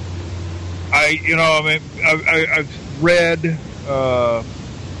I've read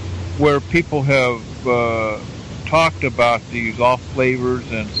where people have talked about these off flavors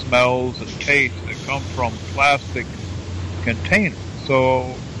and smells and tastes that come from plastic containers.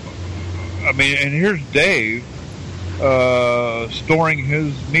 So, I mean, and here's Dave storing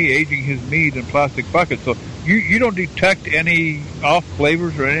his meat, aging his meat in plastic buckets. So you don't detect any off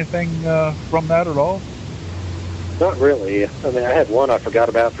flavors or anything from that at all? Not really. I mean, I had one I forgot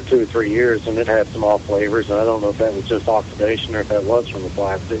about for 2 or 3 years, and it had some off flavors, and I don't know if that was just oxidation or if that was from the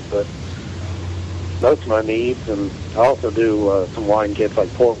plastic, but most of my meads, and I also do some wine kits,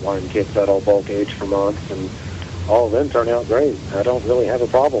 like port wine kits that I'll bulk age for months, and all of them turn out great. I don't really have a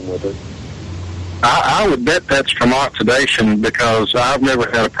problem with it. I would bet that's from oxidation because I've never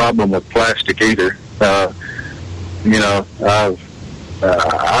had a problem with plastic either. You know,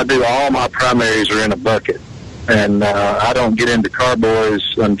 I do all my primaries are in a bucket, and I don't get into carboys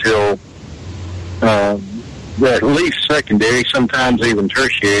until at least secondary, sometimes even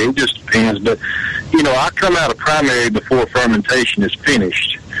tertiary. It just depends. But, you know, I come out of primary before fermentation is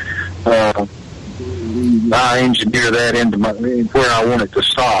finished. I engineer that into where I want it to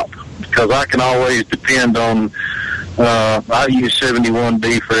stop, because I can always depend on, I use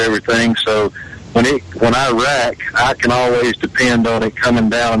 71B for everything, so when I rack, I can always depend on it coming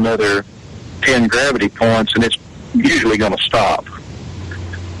down another 10 gravity points, and it's usually going to stop.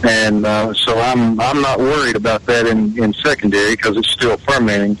 And so I'm not worried about that in secondary because it's still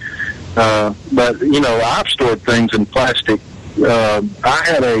fermenting. But, you know, I've stored things in plastic. I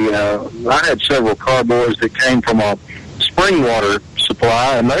had several carboys that came from a spring water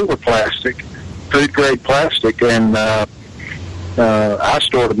supply, and they were plastic, food grade plastic, and I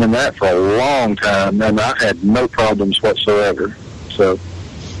stored them in that for a long time, and I had no problems whatsoever. So,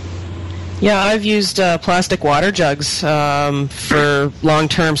 yeah, I've used plastic water jugs for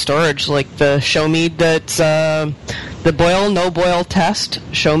long-term storage, like the show mead that's the boil, no boil test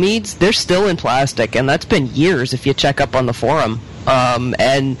show meads. They're still in plastic, and that's been years if you check up on the forum.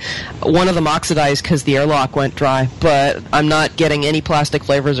 and one of them oxidized because the airlock went dry. But I'm not getting any plastic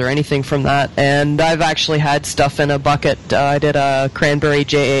flavors or anything from that. And I've actually had stuff in a bucket. I did a cranberry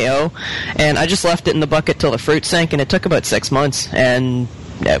JAO, and I just left it in the bucket till the fruit sank, and it took about 6 months, and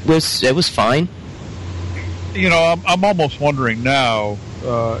it was fine. You know, I'm almost wondering now,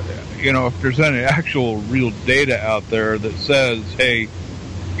 you know, if there's any actual real data out there that says, hey,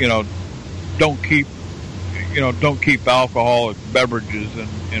 you know, don't keep alcoholic beverages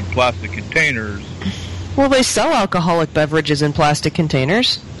in plastic containers. Well, they sell alcoholic beverages in plastic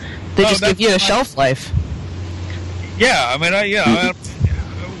containers. They just give you a shelf life. Yeah, I mean,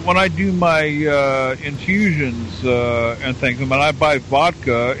 when I do my infusions and things, I mean, I buy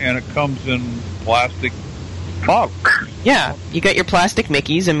vodka and it comes in plastic bottles. Yeah, you get your plastic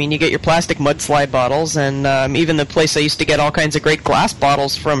Mickeys. I mean, you get your plastic mudslide bottles, and even the place I used to get all kinds of great glass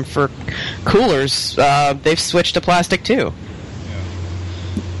bottles from for coolers, they've switched to plastic too. Yeah.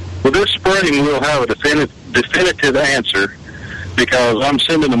 Well, this spring we'll have a definitive answer, because I'm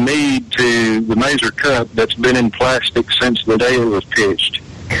sending a mead to the Mazer Cup that's been in plastic since the day it was pitched.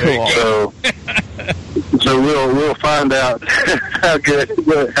 Cool. So we'll find out how good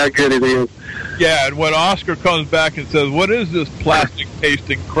it is. Yeah, and when Oscar comes back and says, "What is this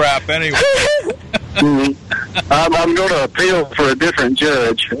plastic-tasting crap anyway?" I'm going to appeal for a different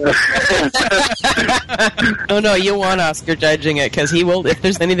judge. No, you want Oscar judging it, because he will. If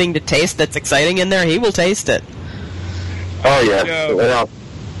there's anything to taste that's exciting in there, he will taste it. Oh yeah. Well,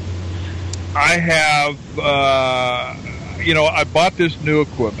 I have, you know, I bought this new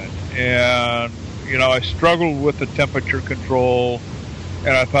equipment, and you know, I struggled with the temperature control.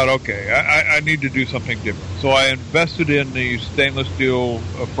 And I thought, okay, I need to do something different. So I invested in the stainless steel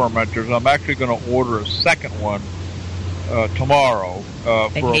fermenters. I'm actually going to order a second one tomorrow. I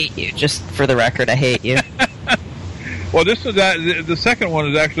hate you. Just for the record, I hate you. Well, the second one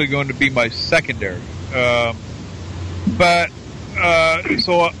is actually going to be my secondary. So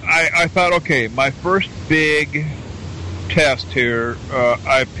I thought, okay, my first big test here,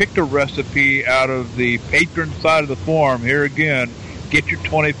 I picked a recipe out of the patron side of the forum. Here again, get your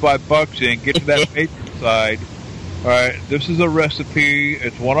 $25 in, get to that patron side. All right, this is a recipe.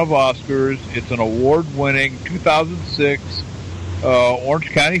 It's one of Oscar's. It's an award-winning 2006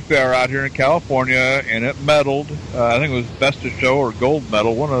 Orange County Fair out here in California, and it medaled. I think it was Best of Show or Gold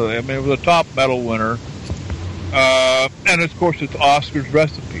Medal. It was a top medal winner. And of course, it's Oscar's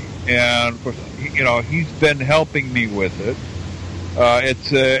recipe, and of course, you know, he's been helping me with it. It's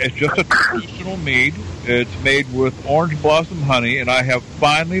just a traditional mead. It's made with orange blossom honey, and I have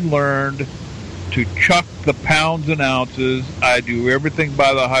finally learned to chuck the pounds and ounces. I do everything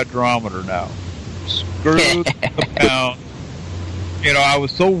by the hydrometer now. Screw the pounds. You know, I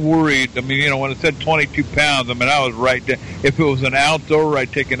was so worried. I mean, you know, when it said 22 pounds, I mean, I was right there. If it was an ounce over,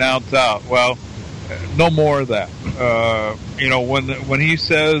 I'd take an ounce out. Well, no more of that. You know, when he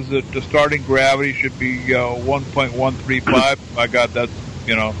says that the starting gravity should be 1.135, my God, that's,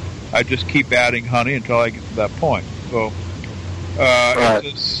 you know, I just keep adding honey until I get to that point. So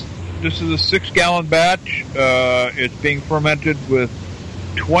this is a 6-gallon batch. It's being fermented with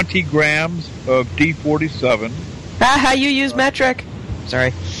 20 grams of D47. How you use metric?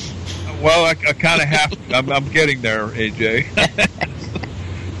 Sorry. Well, I kind of have to. I'm getting there, AJ.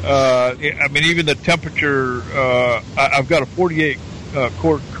 I mean, even the temperature, I've got a 48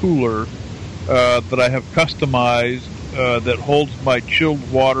 quart cooler that I have customized that holds my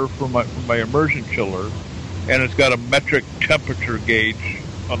chilled water from my immersion chiller, and it's got a metric temperature gauge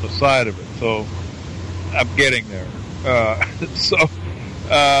on the side of it. So I'm getting there.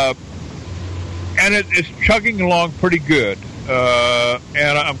 And it's chugging along pretty good,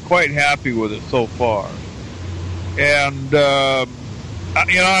 and I'm quite happy with it so far. And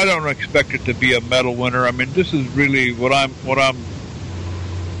you know, I don't expect it to be a medal winner. I mean, this is really I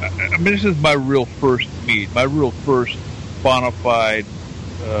mean, this is my real first mead, my real first bona fide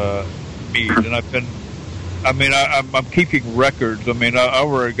mead, and I'm keeping records. I mean, I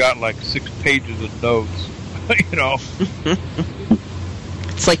already got like 6 pages of notes, you know.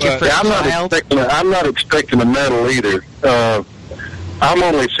 It's like your first child. I'm not expecting a medal either. I'm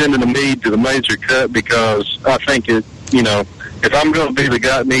only sending a mead to the Mazer Cup because I think it, you know, if I'm going to be the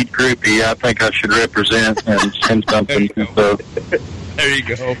Got Mead groupie, I think I should represent and send something. There you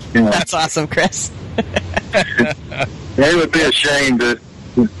go. You know. That's awesome, Chris. It would be a shame to.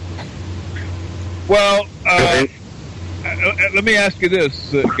 Well, let me ask you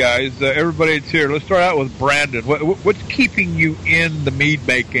this, guys. Everybody that's here, let's start out with Brandon. What's keeping you in the mead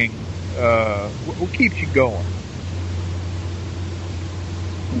making? What keeps you going?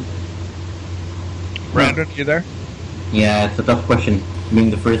 Brandon, you there? Yeah, it's a tough question, being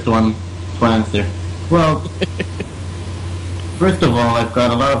the first one to answer. Well, first of all, I've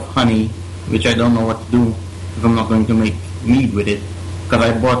got a lot of honey, which I don't know what to do if I'm not going to make mead with it, because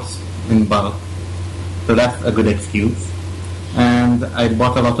I bought in bulk, so that's a good excuse. And I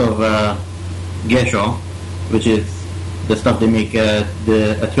bought a lot of gesho, which is the stuff they make the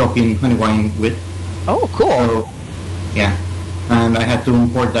Ethiopian honey wine with. Oh, cool. So, yeah. And I had to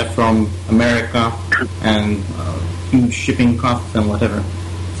import that from America, and huge shipping costs and whatever.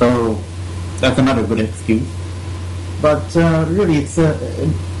 So that's another good excuse. But really, it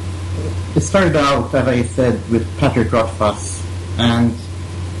started out, as I said, with Patrick Rothfuss,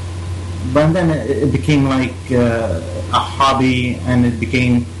 but then it became like a hobby, and it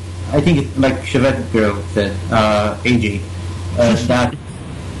became, I think, like Chevette Girl said, AJ, that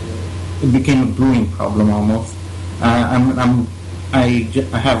it became a brewing problem almost. I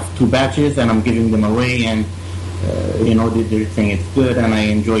have 2 batches, and I'm giving them away, and they're saying it's good, and I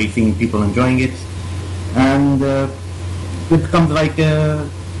enjoy seeing people enjoying it, and it becomes like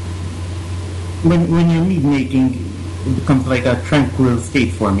when you're mead making, it becomes like a tranquil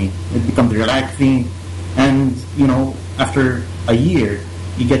state for me. It becomes relaxing, and after a year,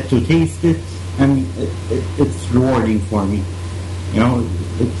 you get to taste it, and it's rewarding for me.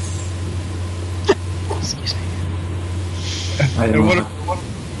 It's. Excuse me. And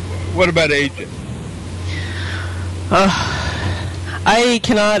what about AJ? I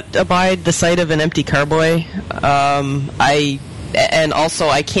cannot abide the sight of an empty carboy. And also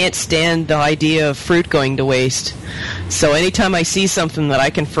I can't stand the idea of fruit going to waste. So anytime I see something that I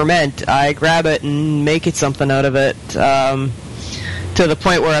can ferment, I grab it and make it something out of it. To the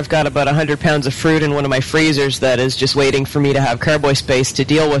point where I've got about 100 pounds of fruit in one of my freezers that is just waiting for me to have carboy space to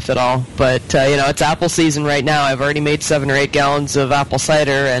deal with it all. But, it's apple season right now. I've already made 7 or 8 gallons of apple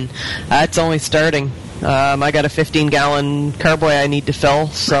cider, and that's only starting. I got a 15-gallon carboy I need to fill,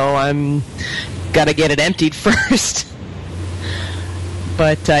 so I'm got to get it emptied first.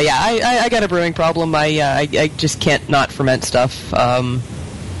 But, I got a brewing problem. I just can't not ferment stuff.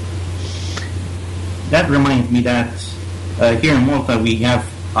 That reminds me that here in Malta we have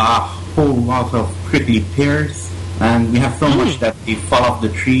a whole lot of prickly pears, and we have so much that they fall off the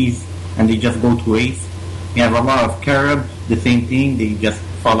trees and they just go to waste. We have a lot of carob, the same thing, they just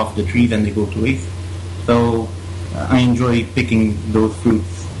fall off the trees and they go to waste. So I enjoy picking those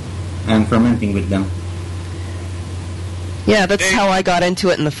fruits and fermenting with them. Yeah, that's how I got into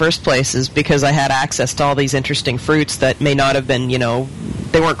it in the first place, is because I had access to all these interesting fruits that may not have been,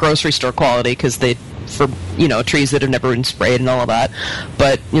 they weren't grocery store quality because for trees that have never been sprayed and all of that.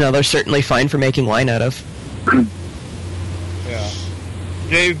 But, they're certainly fine for making wine out of. Yeah.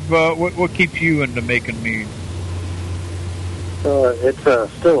 Dave, what keeps you into making mead? It's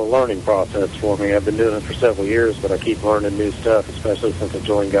still a learning process for me. I've been doing it for several years, but I keep learning new stuff, especially since I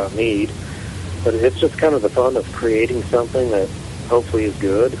joined Got Mead. But it's just kind of the fun of creating something that hopefully is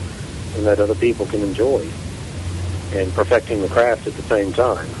good and that other people can enjoy, and perfecting the craft at the same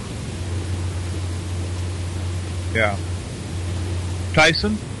time. Yeah.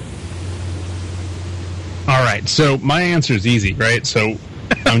 Tyson? All right, so my answer is easy, right? So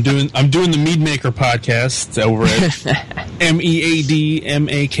I'm doing the Mead Maker podcast over at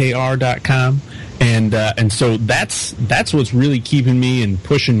meadmakr.com, and so that's what's really keeping me and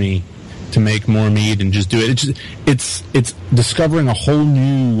pushing me to make more mead and just do it. It's discovering a whole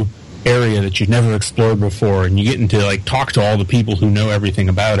new area that you've never explored before, and you get into talk to all the people who know everything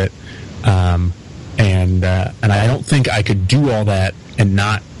about it. And I don't think I could do all that and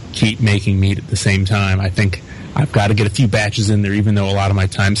not keep making mead at the same time. I think I've got to get a few batches in there, even though a lot of my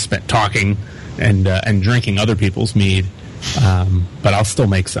time's spent talking and drinking other people's mead. But I'll still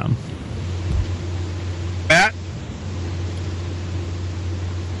make some. Matt?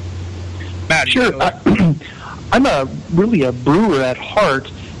 Sure. I'm really a brewer at heart.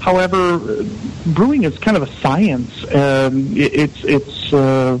 However, brewing is kind of a science.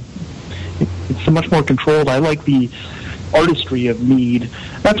 It's much more controlled. I like the artistry of mead.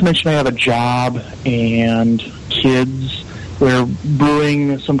 Not to mention I have a job and kids where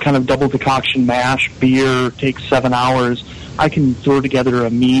brewing some kind of double decoction mash beer takes 7 hours. I can throw together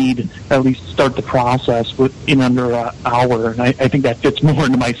a mead, at least start the process in under an hour, and I think that fits more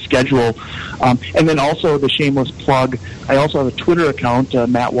into my schedule. And then also the shameless plug, I also have a Twitter account,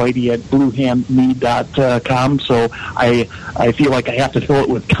 Matt Whitey at bluehandmead.com, so I feel like I have to fill it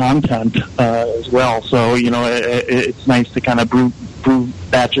with content as well. So, it's nice to kind of brew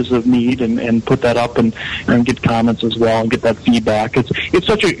batches of mead and put that up and get comments as well and get that feedback. It's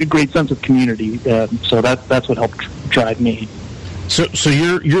such a great sense of community, so that's what helped drive me. So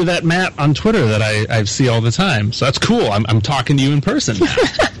you're that Matt on Twitter that I see all the time. So that's cool. I'm talking to you in person now.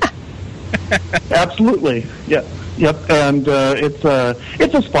 Absolutely. Yeah. Yep. And it's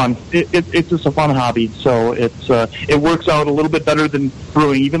just fun. It's just a fun hobby. So it works out a little bit better than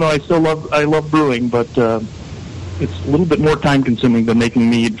brewing. Even though I love brewing, but it's a little bit more time consuming than making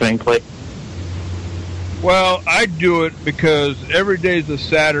mead, frankly. Well, I do it because every day's a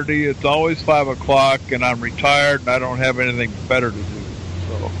Saturday. It's always 5 o'clock, and I'm retired, and I don't have anything better to do.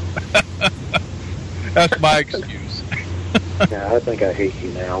 So that's my excuse. Yeah, I think I hate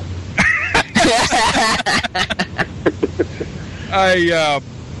you now. I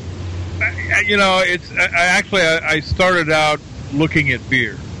started out looking at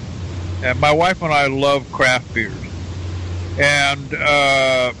beer, and my wife and I love craft beers, and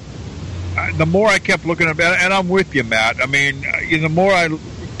the more I kept looking at it, and I'm with you, Matt. I mean, the more I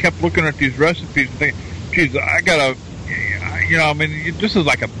kept looking at these recipes and thinking, geez, I gotta, this is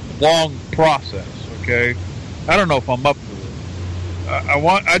like a long process. Okay, I don't know if I'm up for it.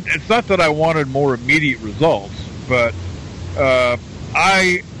 It's not that I wanted more immediate results, but as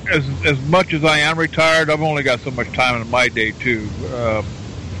much as I am retired, I've only got so much time in my day too.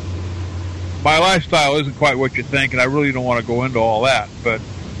 My lifestyle isn't quite what you think, and I really don't want to go into all that. But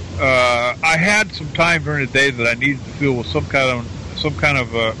I had some time during the day that I needed to fill with some kind of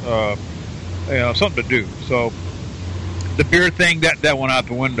something to do. So the beer thing that went out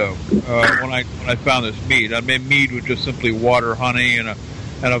the window when I found this mead. I mean, mead was just simply water, honey, and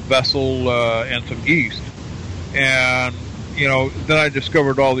a vessel and some yeast. And then I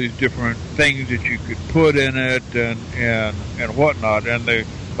discovered all these different things that you could put in it and whatnot. And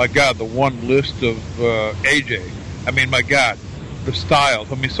my God, the one list of AJ. I mean, my God, the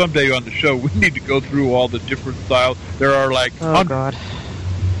styles. I mean, someday on the show we need to go through all the different styles. There are like God.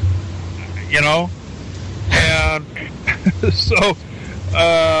 And so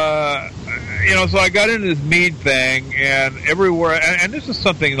so I got into this mead thing, and everywhere, and this is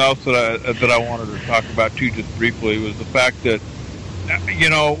something else that I wanted to talk about too, just briefly, was the fact that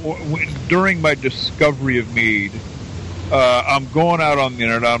during my discovery of mead, I'm going out on the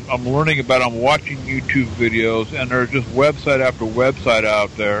internet, I'm learning about it, I'm watching YouTube videos, and there's just website after website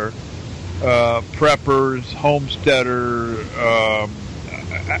out there, preppers, homesteader,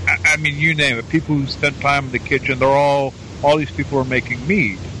 I mean, you name it, people who spend time in the kitchen, they're all these people are making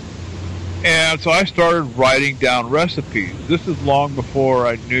mead. And so I started writing down recipes. This is long before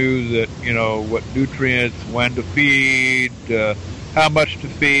I knew that, what nutrients, when to feed, how much to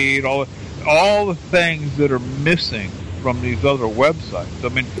feed, all the things that are missing from these other websites. I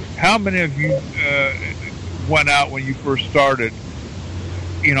mean, how many of you went out when you first started,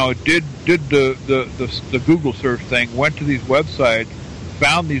 did the Google search thing, went to these websites,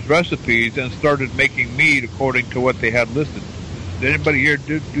 found these recipes, and started making mead according to what they had listed? Did anybody here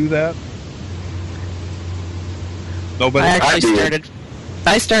do that? Nobody?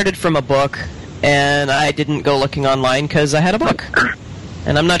 I started from a book, and I didn't go looking online because I had a book.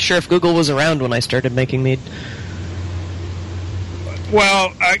 And I'm not sure if Google was around when I started making mead.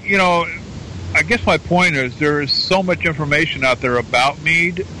 Well, I guess my point is there is so much information out there about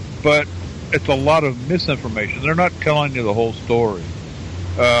mead, but it's a lot of misinformation. They're not telling you the whole story.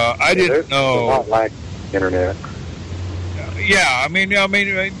 I didn't know. There's a lot like internet. Yeah, I mean,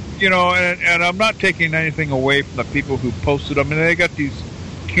 and I'm not taking anything away from the people who posted. I mean, they got these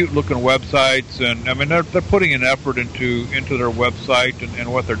cute-looking websites, and I mean, they're putting an effort into their website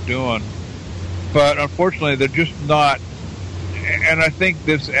and what they're doing. But unfortunately, they're just not. And I think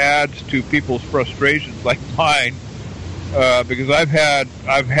this adds to people's frustrations, like mine, because I've had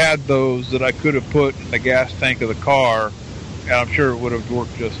those that I could have put in the gas tank of the car, and I'm sure it would have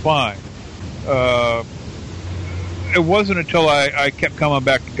worked just fine. It wasn't until I kept coming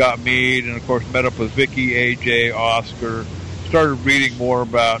back to Got Mead, and of course met up with Vicky, AJ, Oscar, started reading more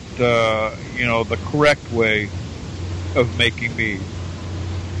about the correct way of making mead.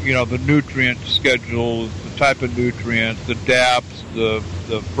 The nutrient schedules, the type of nutrients, the DAPs, the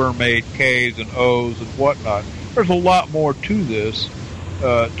fermate Ks and Os and whatnot. There's a lot more to this,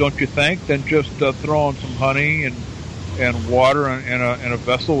 don't you think, than just throwing some honey and water in a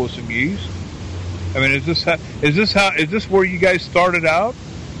vessel with some yeast? I mean, is this where you guys started out,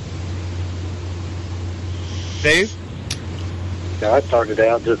 Dave? Yeah, I started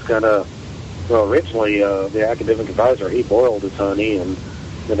out just kind of, originally the academic advisor, he boiled his honey, and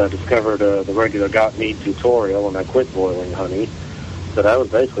then I discovered the regular Got Mead tutorial, and I quit boiling honey. But I was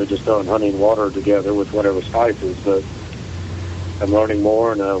basically just throwing honey and water together with whatever spices, but I'm learning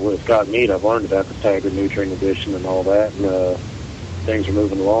more, and with Got Mead, I've learned about the staggered nutrient addition and all that, and things are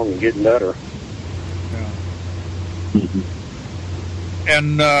moving along and getting better. Yeah. Mm-hmm.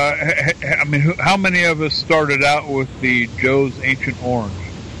 And I mean, how many of us started out with the Joe's Ancient Orange?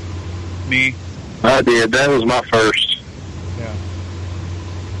 Me. I did. That was my first. Yeah.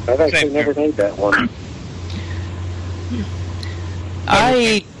 I've actually never made that one.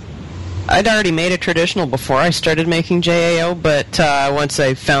 I'd already made a traditional before I started making JAO, but once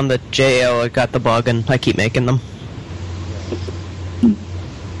I found the JAO, I got the bug, and I keep making them.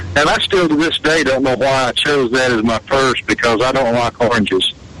 And I still, to this day, don't know why I chose that as my first, because I don't like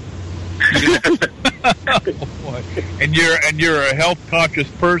oranges. Oh, boy. And you're a health conscious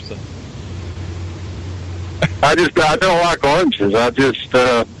person. I don't like oranges. I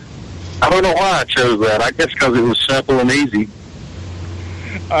don't know why I chose that. I guess because it was simple and easy.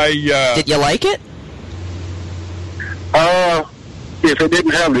 Did you like it? If it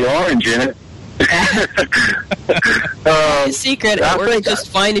didn't have the orange in it. The secret, it works just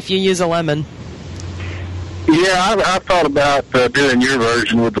fine if you use a lemon. Yeah, I thought about doing your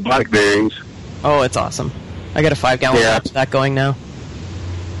version with the blackberries. Oh, it's awesome. I got a 5-gallon batch of that going now.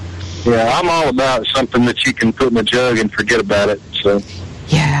 Yeah, I'm all about something that you can put in a jug and forget about it. So.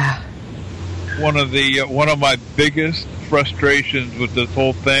 Yeah. One of my biggest frustrations with this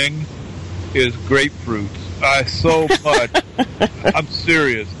whole thing is grapefruits. I'm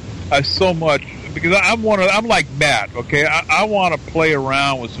serious. Because I'm like Matt, okay? I want to play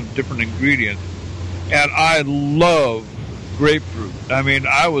around with some different ingredients, and I love grapefruit. I mean,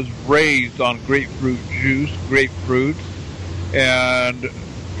 I was raised on grapefruit juice, grapefruits, and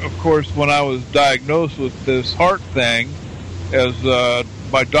of course, when I was diagnosed with this heart thing, as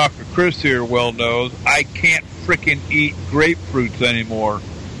my Dr. Chris here well knows, I can't frickin' eat grapefruits anymore,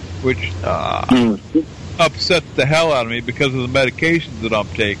 which upsets the hell out of me because of the medications that I'm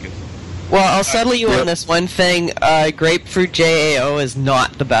taking. Well, I'll settle you on this one thing. Grapefruit JAO is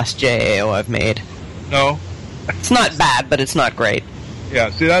not the best JAO I've made. No? It's not bad, but it's not great.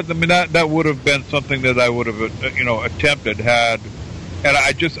 Yeah, see, that would have been something that I would have, attempted had, and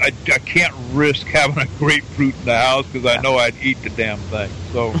I can't risk having a grapefruit in the house because I know I'd eat the damn thing.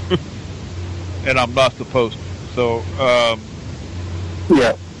 So, and I'm not supposed to. So,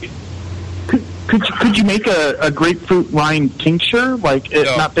 yeah. Could you make a grapefruit rind tincture, like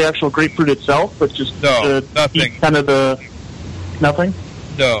not the actual grapefruit itself, but just nothing, kind of the nothing?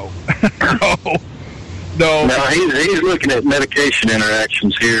 No, no. No, he's looking at medication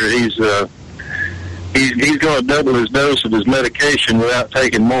interactions here. He's going to double his dose of his medication without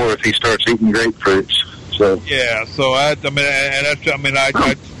taking more if he starts eating grapefruits. So yeah, so I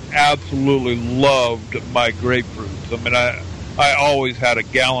absolutely loved my grapefruits. I mean, I always had a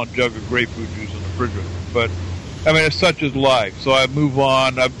gallon jug of grapefruit juice in the refrigerator. But, I mean, it's such is life. So I move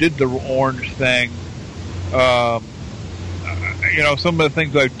on. I did the orange thing. Some of the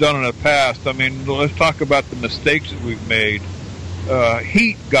things I've done in the past. I mean, let's talk about the mistakes that we've made.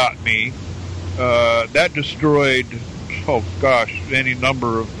 Heat got me. That destroyed, any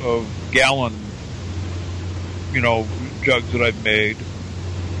number of gallon, jugs that I've made.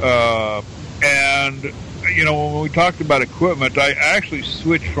 And when we talked about equipment, I actually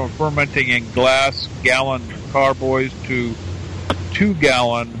switched from fermenting in glass gallon carboys to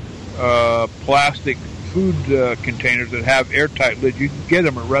 2-gallon plastic food containers that have airtight lids. You can get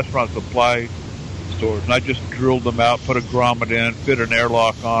them at restaurant supply stores. And I just drilled them out, put a grommet in, fit an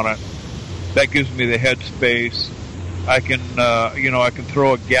airlock on it. That gives me the head space. I can, I can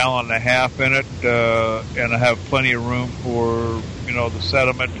throw 1.5 gallons in it, and I have plenty of room for, the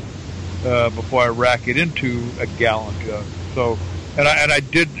sediment before I rack it into a 1-gallon jug. So, and I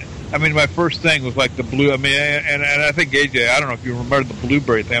did. I mean, my first thing was like the blue. I mean, and I think AJ, I don't know if you remember the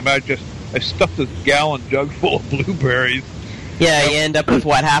blueberry thing. I mean, I stuffed this gallon jug full of blueberries. Yeah, you end up with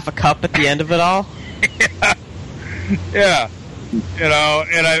half a cup at the end of it all. Yeah. And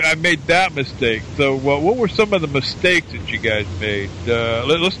I made that mistake. So, what were some of the mistakes that you guys made?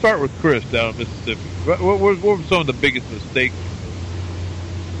 Let's start with Chris down in Mississippi. What were some of the biggest mistakes?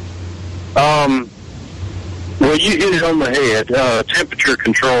 Well, you hit it on the head. Temperature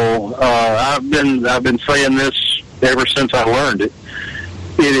control. I've been saying this ever since I learned it.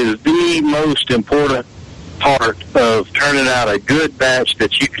 It is the most important part of turning out a good batch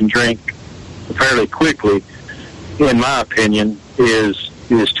that you can drink fairly quickly, in my opinion, is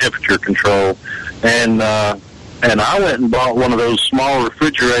temperature control. And I went and bought one of those small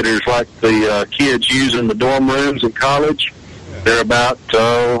refrigerators like the kids use in the dorm rooms at college. They're about,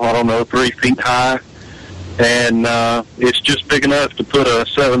 3 feet high. And it's just big enough to put a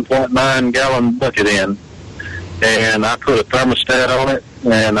 7.9-gallon bucket in. And I put a thermostat on it,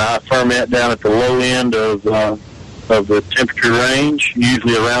 and I ferment down at the low end of the temperature range,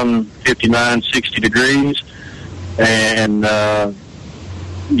 usually around 59, 60 degrees. And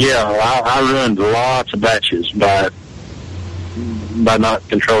I ruined lots of batches by not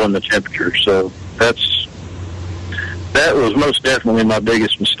controlling the temperature. So that was most definitely my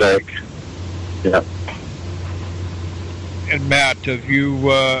biggest mistake. Yeah. And Matt, have you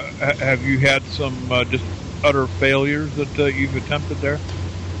had some just utter failures that you've attempted there?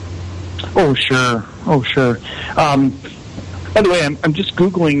 Oh, sure. By the way, I'm just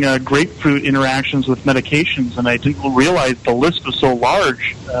Googling grapefruit interactions with medications, and I didn't realize the list was so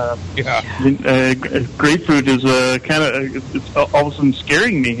large. Grapefruit is it's all of a sudden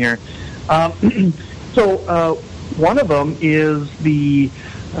scaring me here. So one of them is the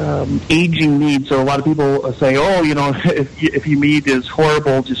aging mead. So a lot of people say, oh, if your mead is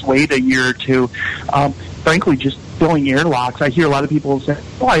horrible, just wait a year or two. Frankly, just filling airlocks. I hear a lot of people say,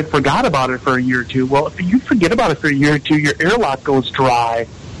 oh, I forgot about it for a year or two. Well, if you forget about it for a year or two, your airlock goes dry.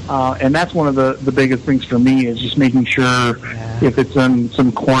 And that's one of the biggest things for me, is just making sure if it's in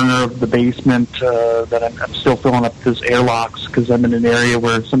some corner of the basement that I'm still filling up those airlocks, because I'm in an area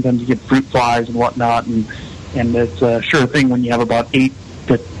where sometimes you get fruit flies and whatnot, and it's a sure thing when you have about 8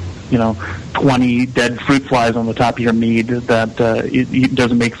 to 20 dead fruit flies on the top of your mead that it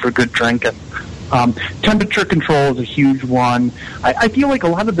doesn't make for good drinking. Temperature control is a huge one. I feel like a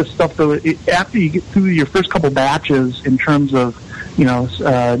lot of this stuff, though, after you get through your first couple batches, in terms of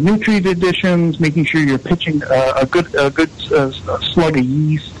nutrient additions, making sure you're pitching a good slug of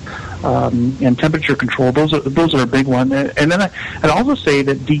yeast, and temperature control, those are a big one. And then I'd also say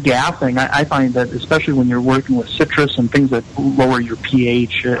that degassing, I find that especially when you're working with citrus and things that lower your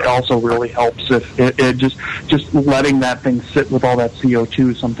pH, it also really helps. If it just letting that thing sit with all that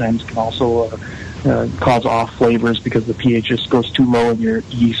CO2 sometimes can also cause off flavors, because the pH just goes too low and your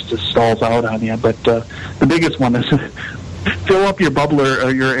yeast just stalls out on you. But the biggest one is fill up your bubbler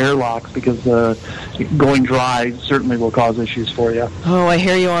or your airlocks, because going dry certainly will cause issues for you. Oh, I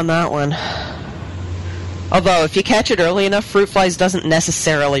hear you on that one. Although, if you catch it early enough, fruit flies doesn't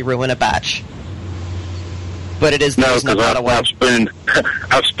necessarily ruin a batch. But it is the reason I've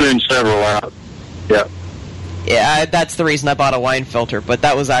spooned several out. Yeah. Yeah, that's the reason I bought a wine filter, but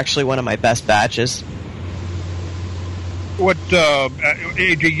that was actually one of my best batches. What,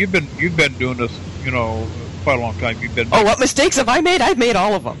 AJ, you've been doing this, quite a long time. What mistakes have I made? I've made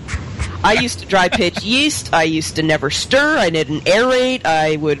all of them. I used to dry pitch yeast. I used to never stir. I didn't aerate.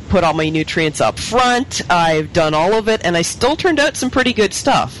 I would put all my nutrients up front. I've done all of it, and I still turned out some pretty good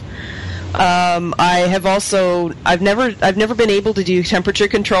stuff. I've never been able to do temperature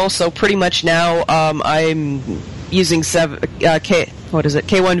control, so pretty much now I'm using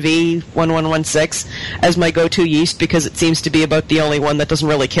K1V 1116 as my go-to yeast, because it seems to be about the only one that doesn't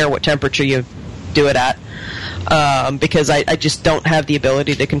really care what temperature you do it at, because I just don't have the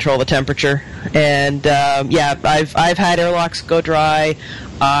ability to control the temperature. And I've had airlocks go dry.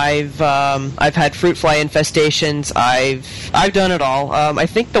 I've had fruit fly infestations. I've done it all. I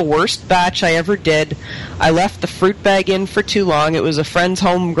think the worst batch I ever did, I left the fruit bag in for too long. It was a friend's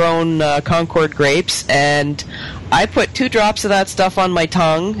homegrown Concord grapes, and I put 2 drops of that stuff on my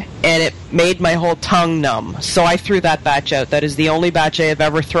tongue, and it made my whole tongue numb. So I threw that batch out. That is the only batch I have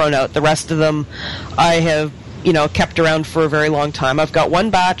ever thrown out. The rest of them I have kept around for a very long time. I've got one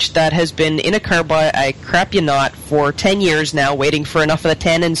batch that has been in a carboy, I crap you not, for 10 years now, waiting for enough of the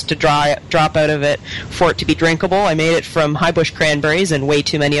tannins to drop out of it for it to be drinkable. I made it from high bush cranberries, and way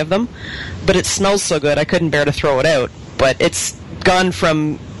too many of them. But it smells so good, I couldn't bear to throw it out. But it's gone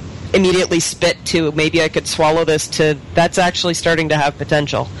from immediately spit to maybe I could swallow this to that's actually starting to have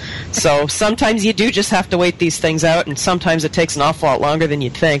potential. So sometimes you do just have to wait these things out, and sometimes it takes an awful lot longer than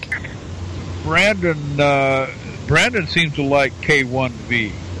you'd think. Brandon seems to like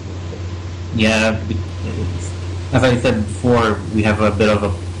K1V. Yeah, as I said before, we have a bit of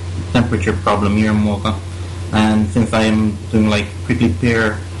a temperature problem here in Mocha, and since I am doing like prickly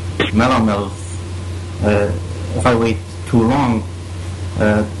pear melomels, if I wait too long,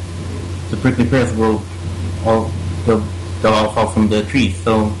 the prickly pears will all fall from the trees.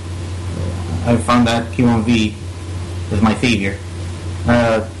 So I found that K1V is my savior.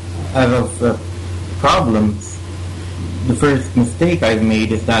 Out of problems, the first mistake I've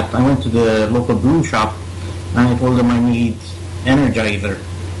made is that I went to the local brew shop and I told them I need Energizer,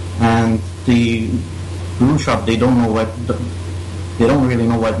 and the brew shop they don't really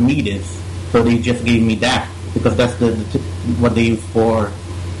know what mead is, so they just gave me that because that's what they use for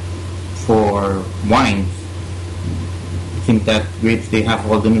wines. I think that grapes, they have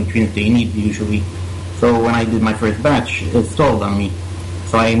all the nutrients they need usually. So when I did my first batch, it stalled on me.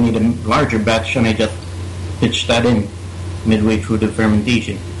 So I made a larger batch and I just pitched that in midway through the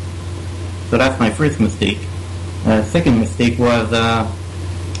fermentation. So that's my first mistake. Second mistake was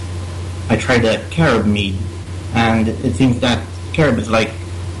I tried a carob mead, and it seems that carob is like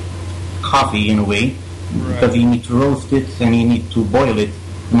coffee in a way, because you need to roast it and you need to boil it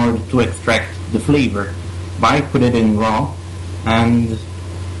in order to extract the flavor. But I put it in raw, and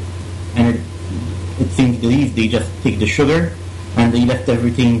it seems these, they just take the sugar and they left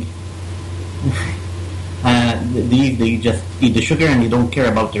everything. They just eat the sugar and they don't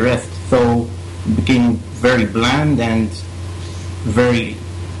care about the rest. So it became very bland and very,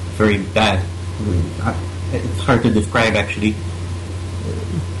 very bad. It's hard to describe, actually.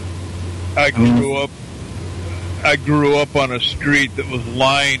 I grew up on a street that was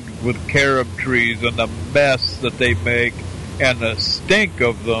lined with carob trees, and the mess that they make and the stink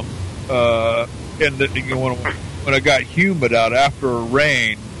of them. And when it got humid out after a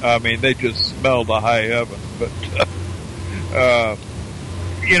rain, I mean, they just smelled to high heaven. But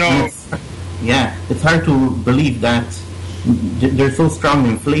yeah, it's hard to believe that they're so strong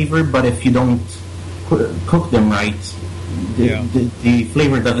in flavor, but if you don't cook them right, the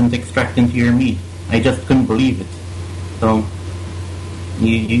flavor doesn't extract into your meat. I just couldn't believe it. So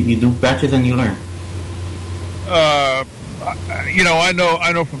you do batches and you learn. I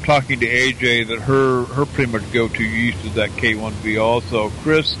know from talking to AJ that her pretty much go-to yeast is that K1B also.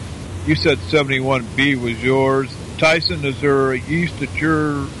 Chris, you said 71B was yours. Tyson, is there a yeast that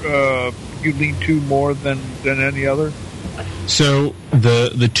you lean to more than any other? So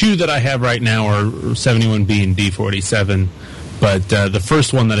the two that I have right now are 71B and D47. But the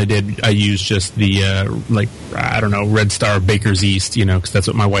first one that I used just the, Red Star Baker's Yeast, because that's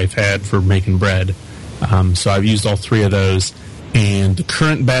what my wife had for making bread. So I've used all three of those. And the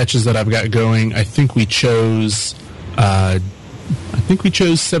current batches that I've got going, I think we chose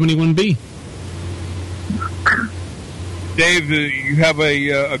 71B. Dave, you have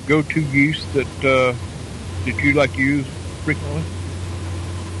a go-to yeast that you like to use frequently?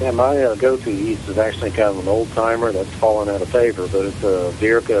 Yeah, my go-to yeast is actually kind of an old-timer that's fallen out of favor, but it's a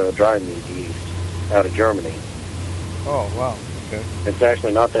Birka dry meat yeast out of Germany. Oh, wow. Okay. It's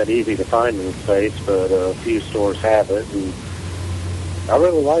actually not that easy to find in the States, but a few stores have it, and I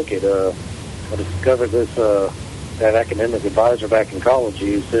really like it. I discovered this, that academic advisor back in college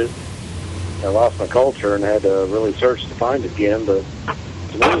used it. I lost my culture and had to really search to find it again, but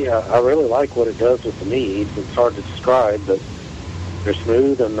to me, I really like what it does with the meads. It's hard to describe, but they're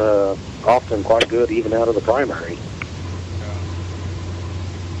smooth and often quite good even out of the primary.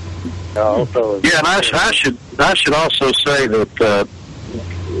 Also, yeah, and I should also say that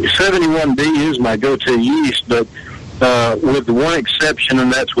 71B is my go-to yeast, but with the one exception,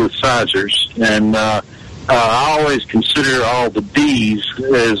 and that's with sizers. And I always consider all the Ds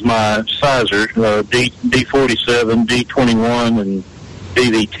as my sizer, D47, D21, and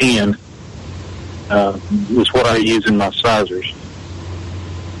DV10 is what I use in my sizers.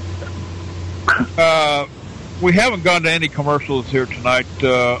 We haven't gone to any commercials here tonight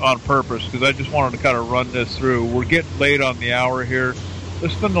on purpose, because I just wanted to kind of run this through. We're getting late on the hour here.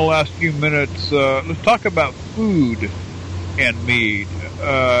 Let's spend the last few minutes. Let's talk about food and mead.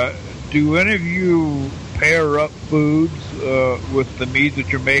 Do any of you pair up foods with the meads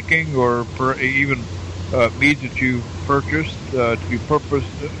that you're making, or even meads that you purchased? Do you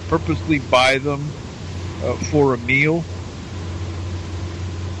purposely buy them for a meal?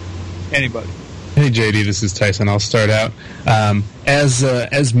 Anybody? Hey JD, this is Tyson. I'll start out.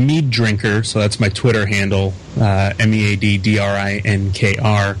 As mead drinker, so that's my Twitter handle,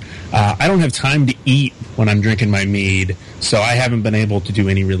 MEADDRINKR. I don't have time to eat when I'm drinking my mead, so I haven't been able to do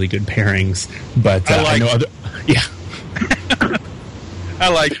any really good pairings. But I know other. Yeah. I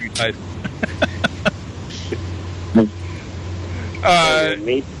like you, Tyson.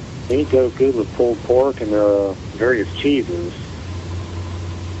 Meat goes good with pulled pork and various cheeses.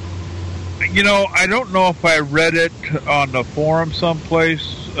 I don't know if I read it on the forum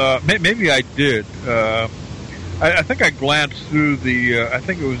someplace. Maybe I did. I think I glanced through I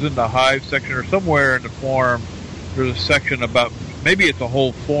think it was in the Hive section or somewhere in the forum. There's a section about, maybe it's a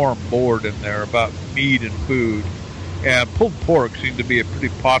whole forum board in there about meat and food. And pulled pork seemed to be a pretty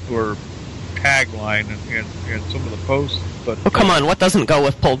popular tagline in some of the posts. But come on, what doesn't go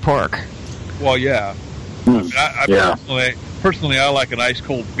with pulled pork? Well, yeah. Personally, I like an ice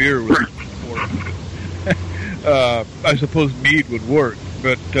cold beer with pork. I suppose mead would work,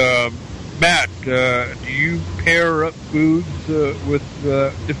 but Matt, do you pair up foods with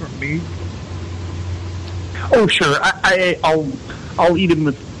different meats? Oh, sure. I'll eat them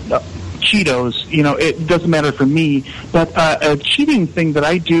with Cheetos. It doesn't matter for me. But a cheating thing that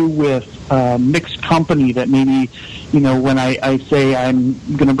I do with mixed company that maybe, when I say I'm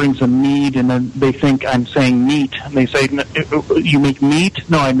going to bring some mead and then they think I'm saying meat, and they say, you make meat?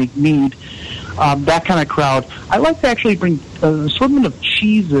 No, I make mead. That kind of crowd. I like to actually bring an assortment of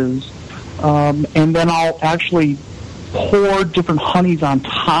cheeses, and then I'll actually pour different honeys on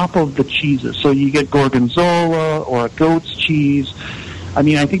top of the cheeses. So you get gorgonzola or a goat's cheese. I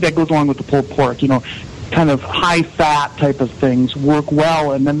think that goes along with the pulled pork. Kind of high-fat type of things work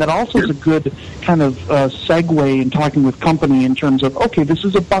well. And then that also is a good kind of segue in talking with company in terms of, okay, this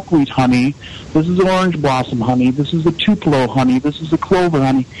is a buckwheat honey, this is an orange blossom honey, this is a Tupelo honey, this is a clover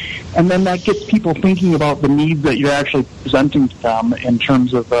honey. And then that gets people thinking about the needs that you're actually presenting to them in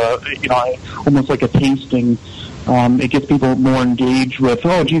terms of, almost like a tasting. It gets people more engaged with,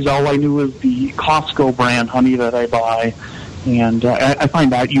 oh, geez, all I knew was the Costco brand honey that I buy. And I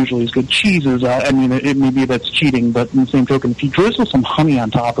find that usually is good. Cheeses, it maybe that's cheating, but in the same token, if you drizzle some honey on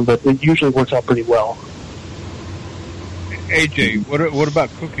top of it, it usually works out pretty well. AJ, what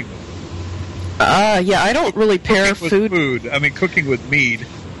about cooking? I don't really pair food. Cooking with mead.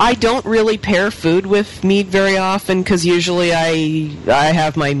 I don't really pair food with mead very often because usually I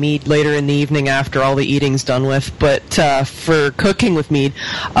have my mead later in the evening after all the eating's done with. But for cooking with mead,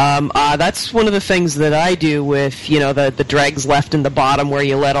 that's one of the things that I do with the dregs left in the bottom where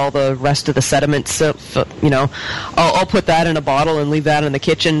you let all the rest of the sediment. I'll put that in a bottle and leave that in the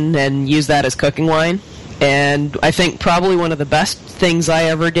kitchen and use that as cooking wine. And I think probably one of the best things I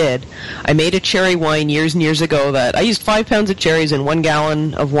ever did, I made a cherry wine years and years ago that I used 5 pounds of cherries in 1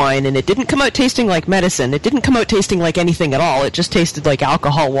 gallon of wine, and it didn't come out tasting like medicine. It didn't come out tasting like anything at all. It just tasted like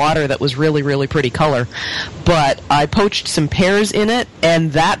alcohol water that was really, really pretty color. But I poached some pears in it,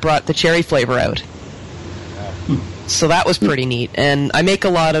 and that brought the cherry flavor out. So that was pretty neat. And I make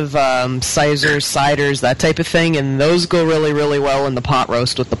a lot of sizers, ciders, that type of thing, and those go really, really well in the pot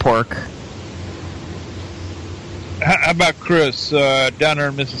roast with the pork. How about Chris down there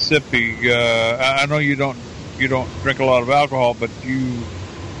in Mississippi? I know you don't drink a lot of alcohol, but do you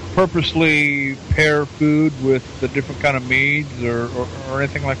purposely pair food with the different kind of meads or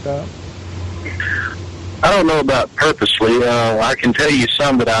anything like that? I don't know about purposely. I can tell you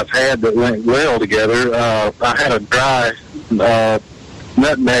some that I've had that went well together. I had a dry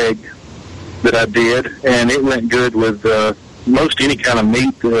nutmeg that I did, and it went good with most any kind of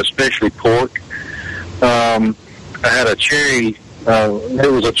meat, especially pork. I had a cherry,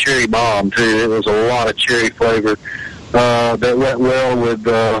 it was a cherry bomb, too. It was a lot of cherry flavor that went well with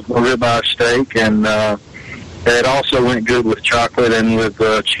a ribeye steak, and it also went good with chocolate and with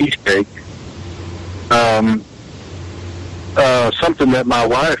cheesecake. Something that my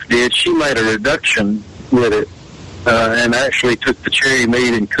wife did, she made a reduction with it and actually took the cherry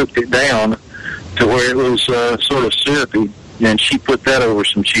meat and cooked it down to where it was sort of syrupy, and she put that over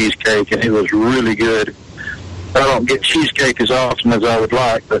some cheesecake, and it was really good. I don't get cheesecake as often as I would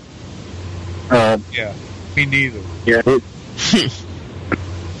like, but... yeah, me neither. Yeah.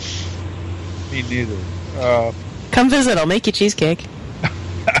 Me neither. Come visit, I'll make you cheesecake.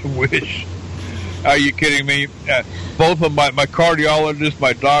 I wish. Are you kidding me? Both of my cardiologist,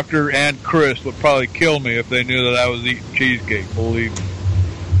 my doctor, and Chris would probably kill me if they knew that I was eating cheesecake, believe me.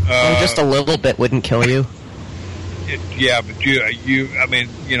 Just a little bit wouldn't kill you. Yeah, but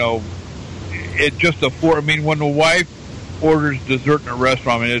it's just when the wife orders dessert in a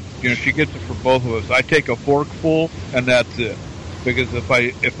restaurant, she gets it for both of us. I take a forkful and that's it, because if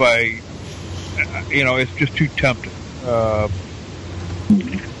I it's just too tempting. But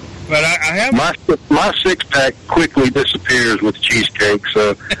I have my 6-pack quickly disappears with cheesecake,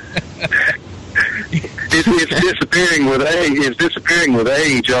 so it's disappearing with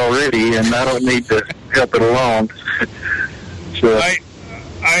age already, and I don't need to help it along. So.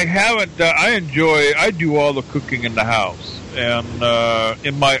 I do all the cooking in the house, and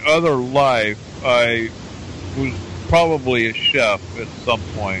in my other life, I was probably a chef at some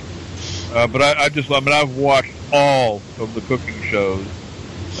point. But I've watched all of the cooking shows.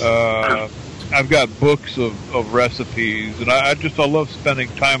 I've got books of recipes, and I love spending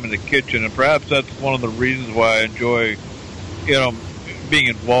time in the kitchen, and perhaps that's one of the reasons why I enjoy, being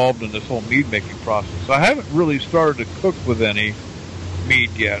involved in this whole mead making process. I haven't really started to cook with any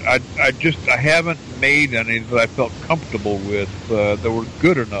mead yet. I haven't made any that I felt comfortable with that were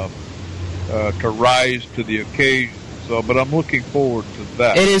good enough to rise to the occasion. So, but I'm looking forward to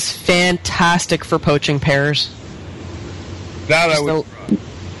that. It is fantastic for poaching pears. That I would try.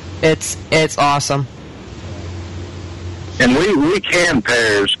 It's awesome. And we can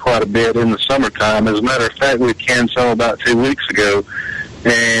pears quite a bit in the summertime. As a matter of fact, we canned some about 2 weeks ago,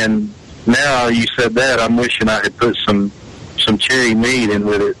 and now you said that, I'm wishing I had put some cherry mead in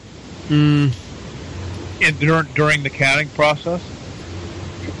with it. Mm. And during the canning process?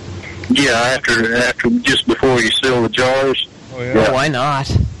 Yeah, after just before you seal the jars. Oh, yeah. Well, why not?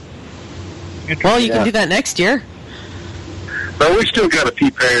 Well, you can do that next year. But we still got a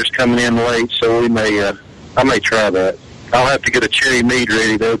few pairs coming in late, so I may try that. I'll have to get a cherry mead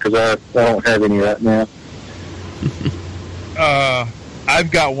ready, though, because I don't have any right now.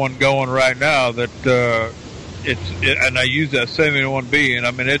 I've got one going right now that and I use that 71B, and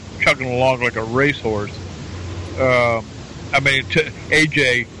I mean it's chugging along like a racehorse.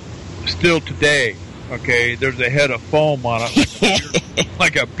 AJ, still today, okay, there's a head of foam on it,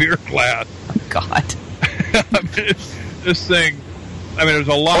 like a beer glass. Oh, God. This thing, there's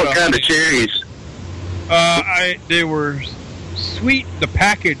a lot of... What kind of cherries? They were sweet, the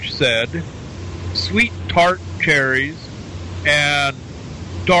package said, sweet tart cherries and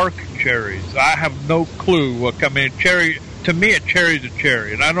dark cherries. I have no clue cherry, to me a cherry's a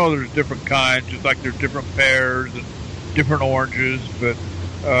cherry, and I know there's different kinds, just like there's different pears and different oranges, but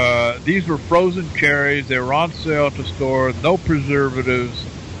these were frozen cherries. They were on sale at the store, no preservatives,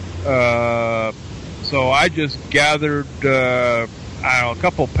 so I just gathered a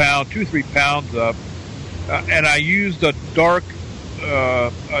couple pounds, 2-3 pounds up, and I used a dark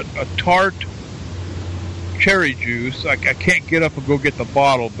a tart cherry juice. I can't get up and go get the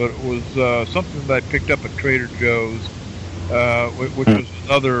bottle, but it was something that I picked up at Trader Joe's, which was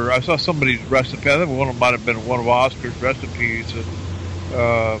another... I saw somebody's recipe. I think one of them might have been one of Oscar's recipes. And,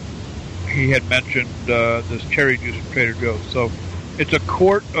 he had mentioned this cherry juice from Trader Joe's. So it's a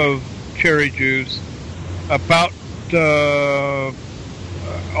quart of cherry juice, about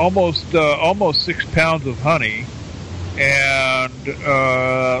almost 6 pounds of honey, and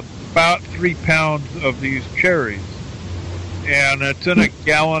about 3 pounds of these cherries, and it's in a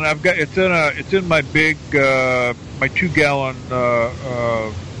gallon. It's in my big my 2-gallon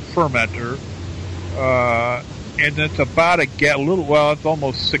fermenter, and it's about it's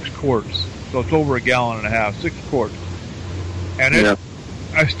almost 6 quarts, so it's over a gallon and a half, 6 quarts, and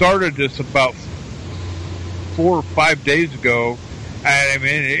I started this about 4 or 5 days ago.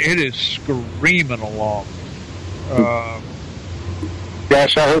 It is screaming along.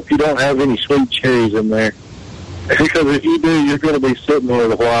 Gosh, I hope you don't have any sweet cherries in there. Because if you do, you're going to be sitting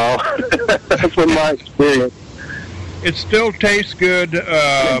there a while. That's been my experience. It still tastes good.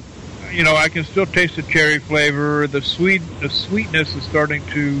 I can still taste the cherry flavor. The sweetness is starting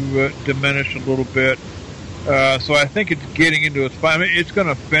to diminish a little bit. So I think it's getting into its fine. It's going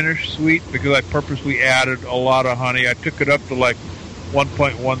to finish sweet because I purposely added a lot of honey. I took it up to like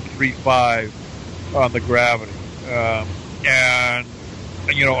 1.135 on the gravity. And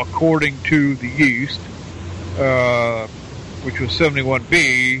according to the yeast, which was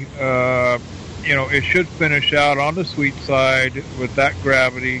 71B, it should finish out on the sweet side with that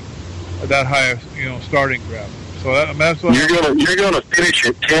gravity, that high, starting gravity. So that's what you're gonna finish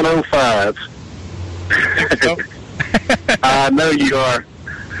at 10:05. So? I know you are.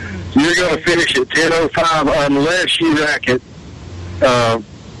 You're gonna finish at 10:05 unless you rack it.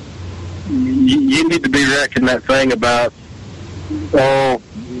 You need to be racking that thing about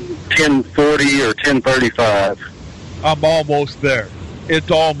 10:40 or 10:35. I'm almost there. It's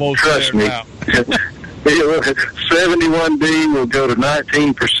almost Trust there me. now. 71B will go to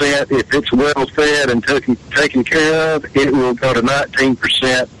 19%. If it's well fed and taken care of, it will go to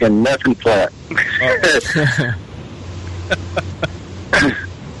 19% and nothing flat.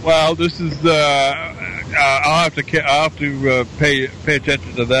 Well, this is I'll have to pay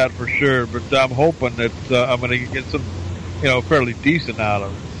attention to that for sure. But I'm hoping that I'm going to get some, fairly decent out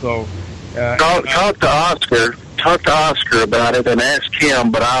of it. So talk to Oscar. Talk to Oscar about it and ask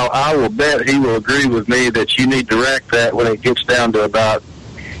him. But I will bet he will agree with me that you need to rack that when it gets down to about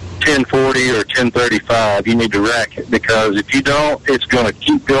 10:40 or 10:35. You need to rack it, because if you don't, it's going to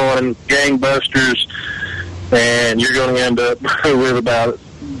keep going gangbusters, and you're going to end up with about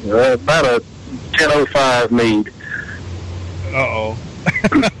a 10:05 mead. Uh-oh.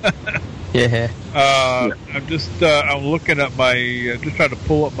 Yeah. I'm just I'm looking at my just trying to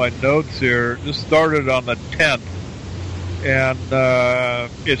pull up my notes here. This started on the 10th, and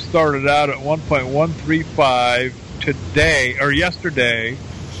it started out at 1.135 today or yesterday.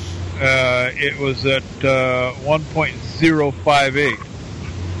 It was at 1.058.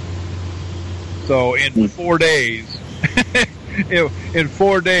 So in 4 days, in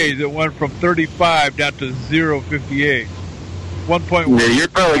 4 days, it went from 35 down to 0.58. 1.1. Yeah, you're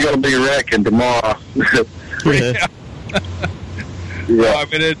probably going to be wrecking tomorrow. Yeah. Well,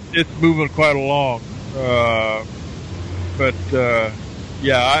 it's moving quite along. But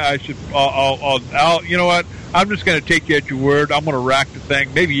Yeah, I should. I'll. You know what? I'm just going to take you at your word. I'm going to rack the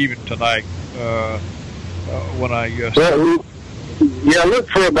thing, maybe even tonight. When I. Well, yeah, look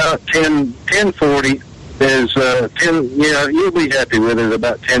for about 10:40. Is 10. Yeah, you'll be happy with it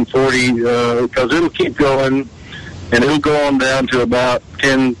about 10:40 because it'll keep going, and it'll go on down to about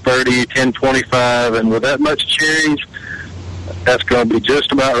 10:30, 10:25, and with that much cherries, that's going to be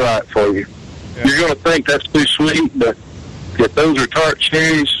just about right for you. Yeah. You're going to think that's too sweet, but if those are tart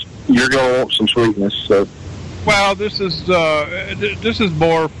cherries, you're going to want some sweetness. So. Well, this is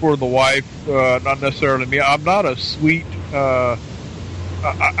more for the wife, not necessarily me. I'm not a sweet.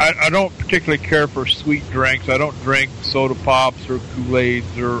 I don't particularly care for sweet drinks. I don't drink soda pops or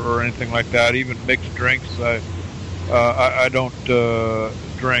Kool-Aids or anything like that. Even mixed drinks, I don't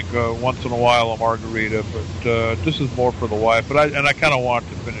drink. Once in a while a margarita, but this is more for the wife. But I kind of want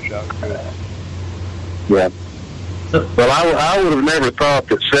to finish out good. Yeah. Well, I would have never thought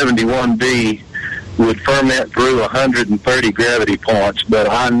that 71B would ferment through 130 gravity points, but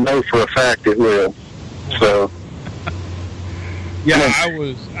I know for a fact it will. So. Yeah,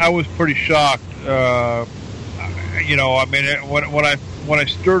 I was pretty shocked. You know, I mean, when I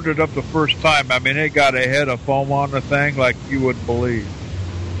stirred it up the first time, I mean, it got a head of foam on the thing like you wouldn't believe.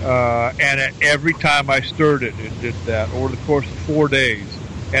 And every time I stirred it, it did that over the course of 4 days,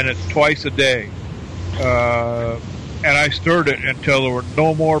 and it's twice a day. And I stirred it until there were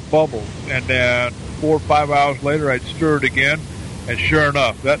no more bubbles, and then 4 or 5 hours later, I'd stir it again. And sure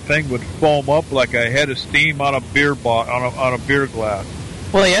enough, that thing would foam up like a head of steam on a beer on a beer glass.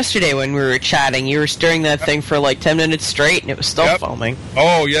 Well, yesterday when we were chatting, you were stirring that thing for like 10 minutes straight, and it was still foaming.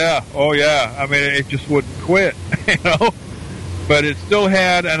 Oh yeah. I mean, it just wouldn't quit, you know. But it still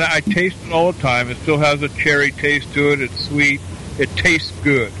had, and I taste it all the time. It still has a cherry taste to it. It's sweet. It tastes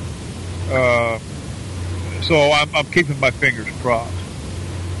good. So I'm keeping my fingers crossed.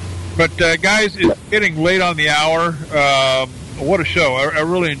 But guys, it's getting late on the hour. What a show. I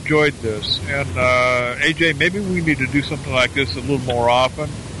really enjoyed this. And, AJ, maybe we need to do something like this a little more often.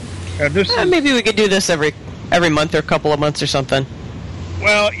 And this maybe we could do this every month or a couple of months or something.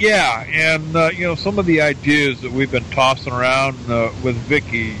 Well, yeah. And, you know, some of the ideas that we've been tossing around with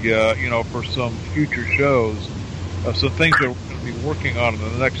Vicky, you know, for some future shows, some things that we're going to be working on in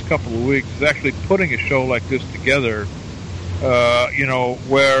the next couple of weeks is actually putting a show like this together, you know,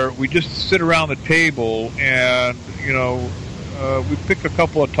 where we just sit around the table and, you know, we pick a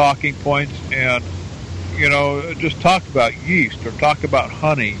couple of talking points and, you know, just talk about yeast or talk about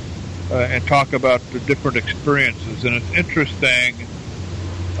honey and talk about the different experiences. And it's interesting,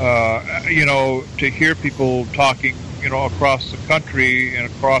 you know, to hear people talking, you know, across the country and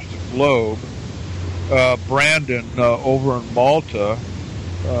across the globe. Brandon over in Malta,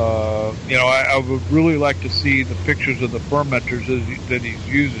 you know, I would really like to see the pictures of the fermenters that he's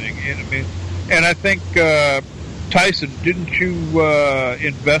using. And I think... Tyson, didn't you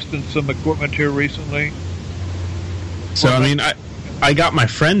invest in some equipment here recently? So, I mean, I got my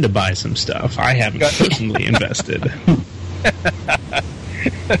friend to buy some stuff. I haven't personally invested.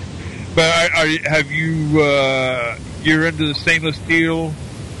 But have you, you're into the stainless steel?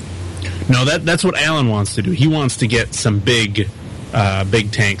 No, that's what Alan wants to do. He wants to get some big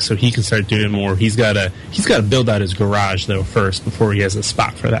tanks so he can start doing more. He's got to build out his garage, though, first before he has a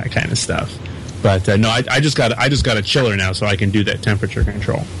spot for that kind of stuff. But no, I just got a chiller now, so I can do that temperature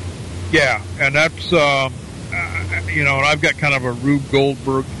control. Yeah, and that's you know, I've got kind of a Rube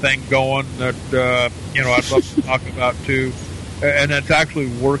Goldberg thing going that you know, I'd love to talk about too, and it's actually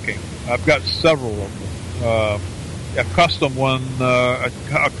working. I've got several of them. A custom one, a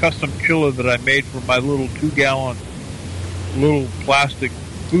custom chiller that I made for my little 2-gallon little plastic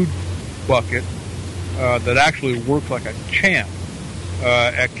food bucket that actually worked like a champ.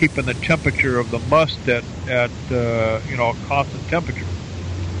 At keeping the temperature of the must at you know, a constant temperature.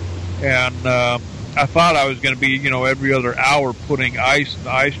 And I thought I was going to be, you know, every other hour putting ice in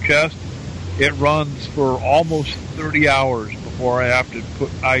the ice chest. It runs for almost 30 hours before I have to put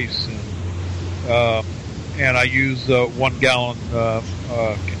ice in. And I use 1-gallon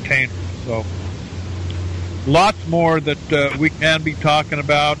containers. So lots more that we can be talking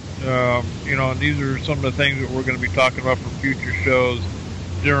about. You know, and these are some of the things that we're going to be talking about for future shows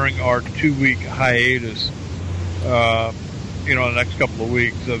during our 2-week hiatus, you know, the next couple of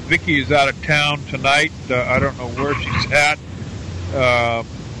weeks. Vicky is out of town tonight. I don't know where she's at,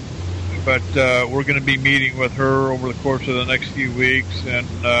 but we're going to be meeting with her over the course of the next few weeks, and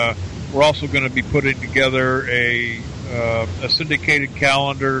we're also going to be putting together a syndicated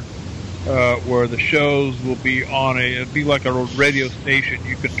calendar where the shows will be on it'll be like a radio station.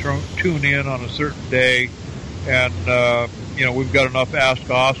 You can tune in on a certain day and we've got enough Ask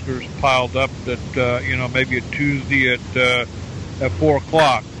Oscars piled up that, maybe a Tuesday at 4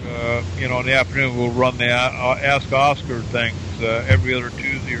 o'clock, in the afternoon, we'll run the Ask Oscar things every other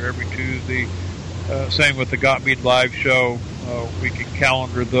Tuesday or every Tuesday. Same with the Got Mead live show. We can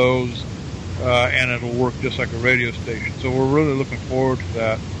calendar those, and it'll work just like a radio station. So we're really looking forward to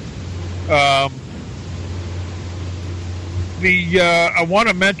that. I want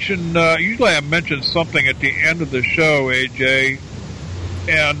to mention, usually I mention something at the end of the show, AJ,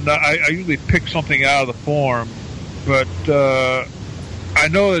 and I usually pick something out of the form, but I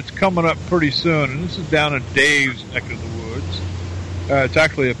know it's coming up pretty soon, and this is down in Dave's neck of the woods. It's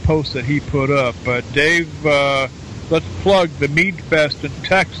actually a post that he put up. Dave, let's plug the Mead Fest in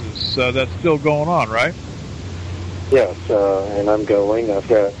Texas. That's still going on, right? Yes, and I'm going. I've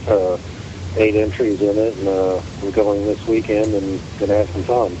got 8 entries in it, and we're going this weekend and going to have some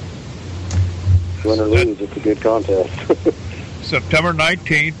fun. Win or lose, it's a good contest. September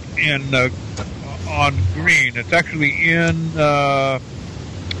 19th on Green. It's actually in,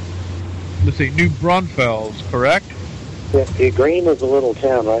 New Braunfels, correct? Yeah, Green is a little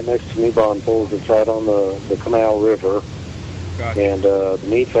town right next to New Braunfels. It's right on the Canal River. Gotcha. And the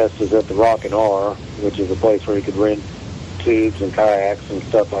Mead Fest is at the Rock and R, which is a place where you could rent tubes and kayaks and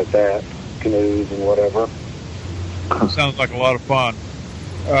stuff like that, canoes and whatever. Sounds like a lot of fun.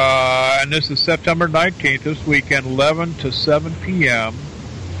 And this is September 19th, this weekend, 11 to 7 p.m.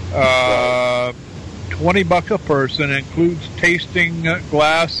 $20 a person, includes tasting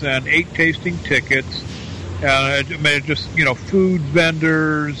glass and 8 tasting tickets. And just, food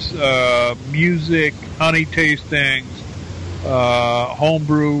vendors, music, honey tastings,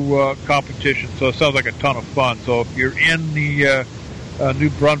 homebrew competition. So it sounds like a ton of fun. So if you're in the New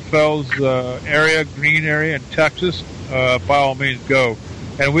Braunfels area, Green area in Texas, by all means go.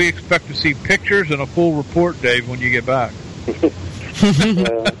 And we expect to see pictures and a full report, Dave, when you get back.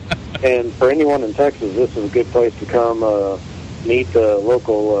 And for anyone in Texas, this is a good place to come meet the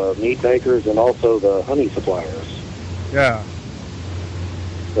local mead makers and also the honey suppliers. Yeah.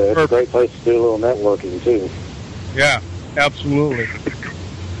 So it's a great place to do a little networking, too. Yeah, absolutely.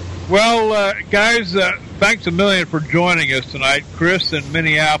 Well, guys, thanks a million for joining us tonight. Chris in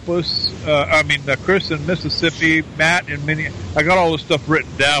Minneapolis, Chris in Mississippi, Matt in Minneapolis. I got all this stuff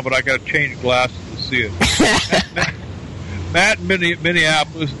written down, but I got to change glasses to see it. Matt in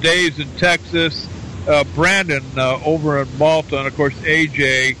Minneapolis, Dave's in Texas, Brandon over in Malta, and of course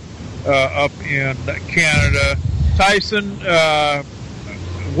AJ up in Canada. Tyson,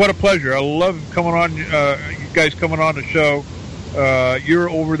 what a pleasure! I love coming on. You guys coming on the show. You're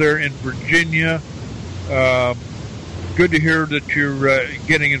over there in Virginia. Good to hear that you're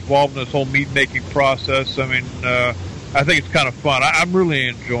getting involved in this whole mead making process. I mean, I think it's kind of fun. I'm really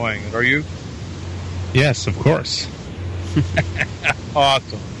enjoying it. Are you? Yes, of course.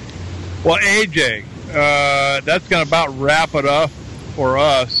 Awesome. Well, AJ, that's going to about wrap it up for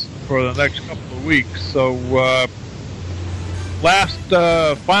us for the next couple of weeks. So, last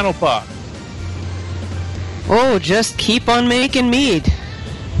final thought. Oh, just keep on making mead.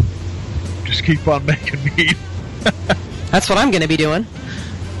 Just keep on making mead. That's what I'm going to be doing.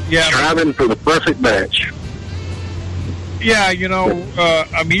 Yeah, striving for the perfect batch. Yeah,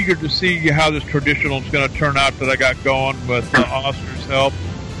 I'm eager to see how this traditional is going to turn out that I got going with Oscar's help.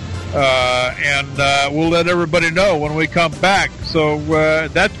 And we'll let everybody know when we come back. So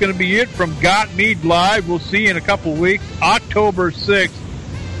that's going to be it from Got Mead Live. We'll see you in a couple of weeks. October 6th,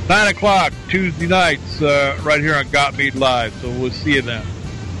 9 o'clock, Tuesday nights, right here on Got Mead Live. So we'll see you then.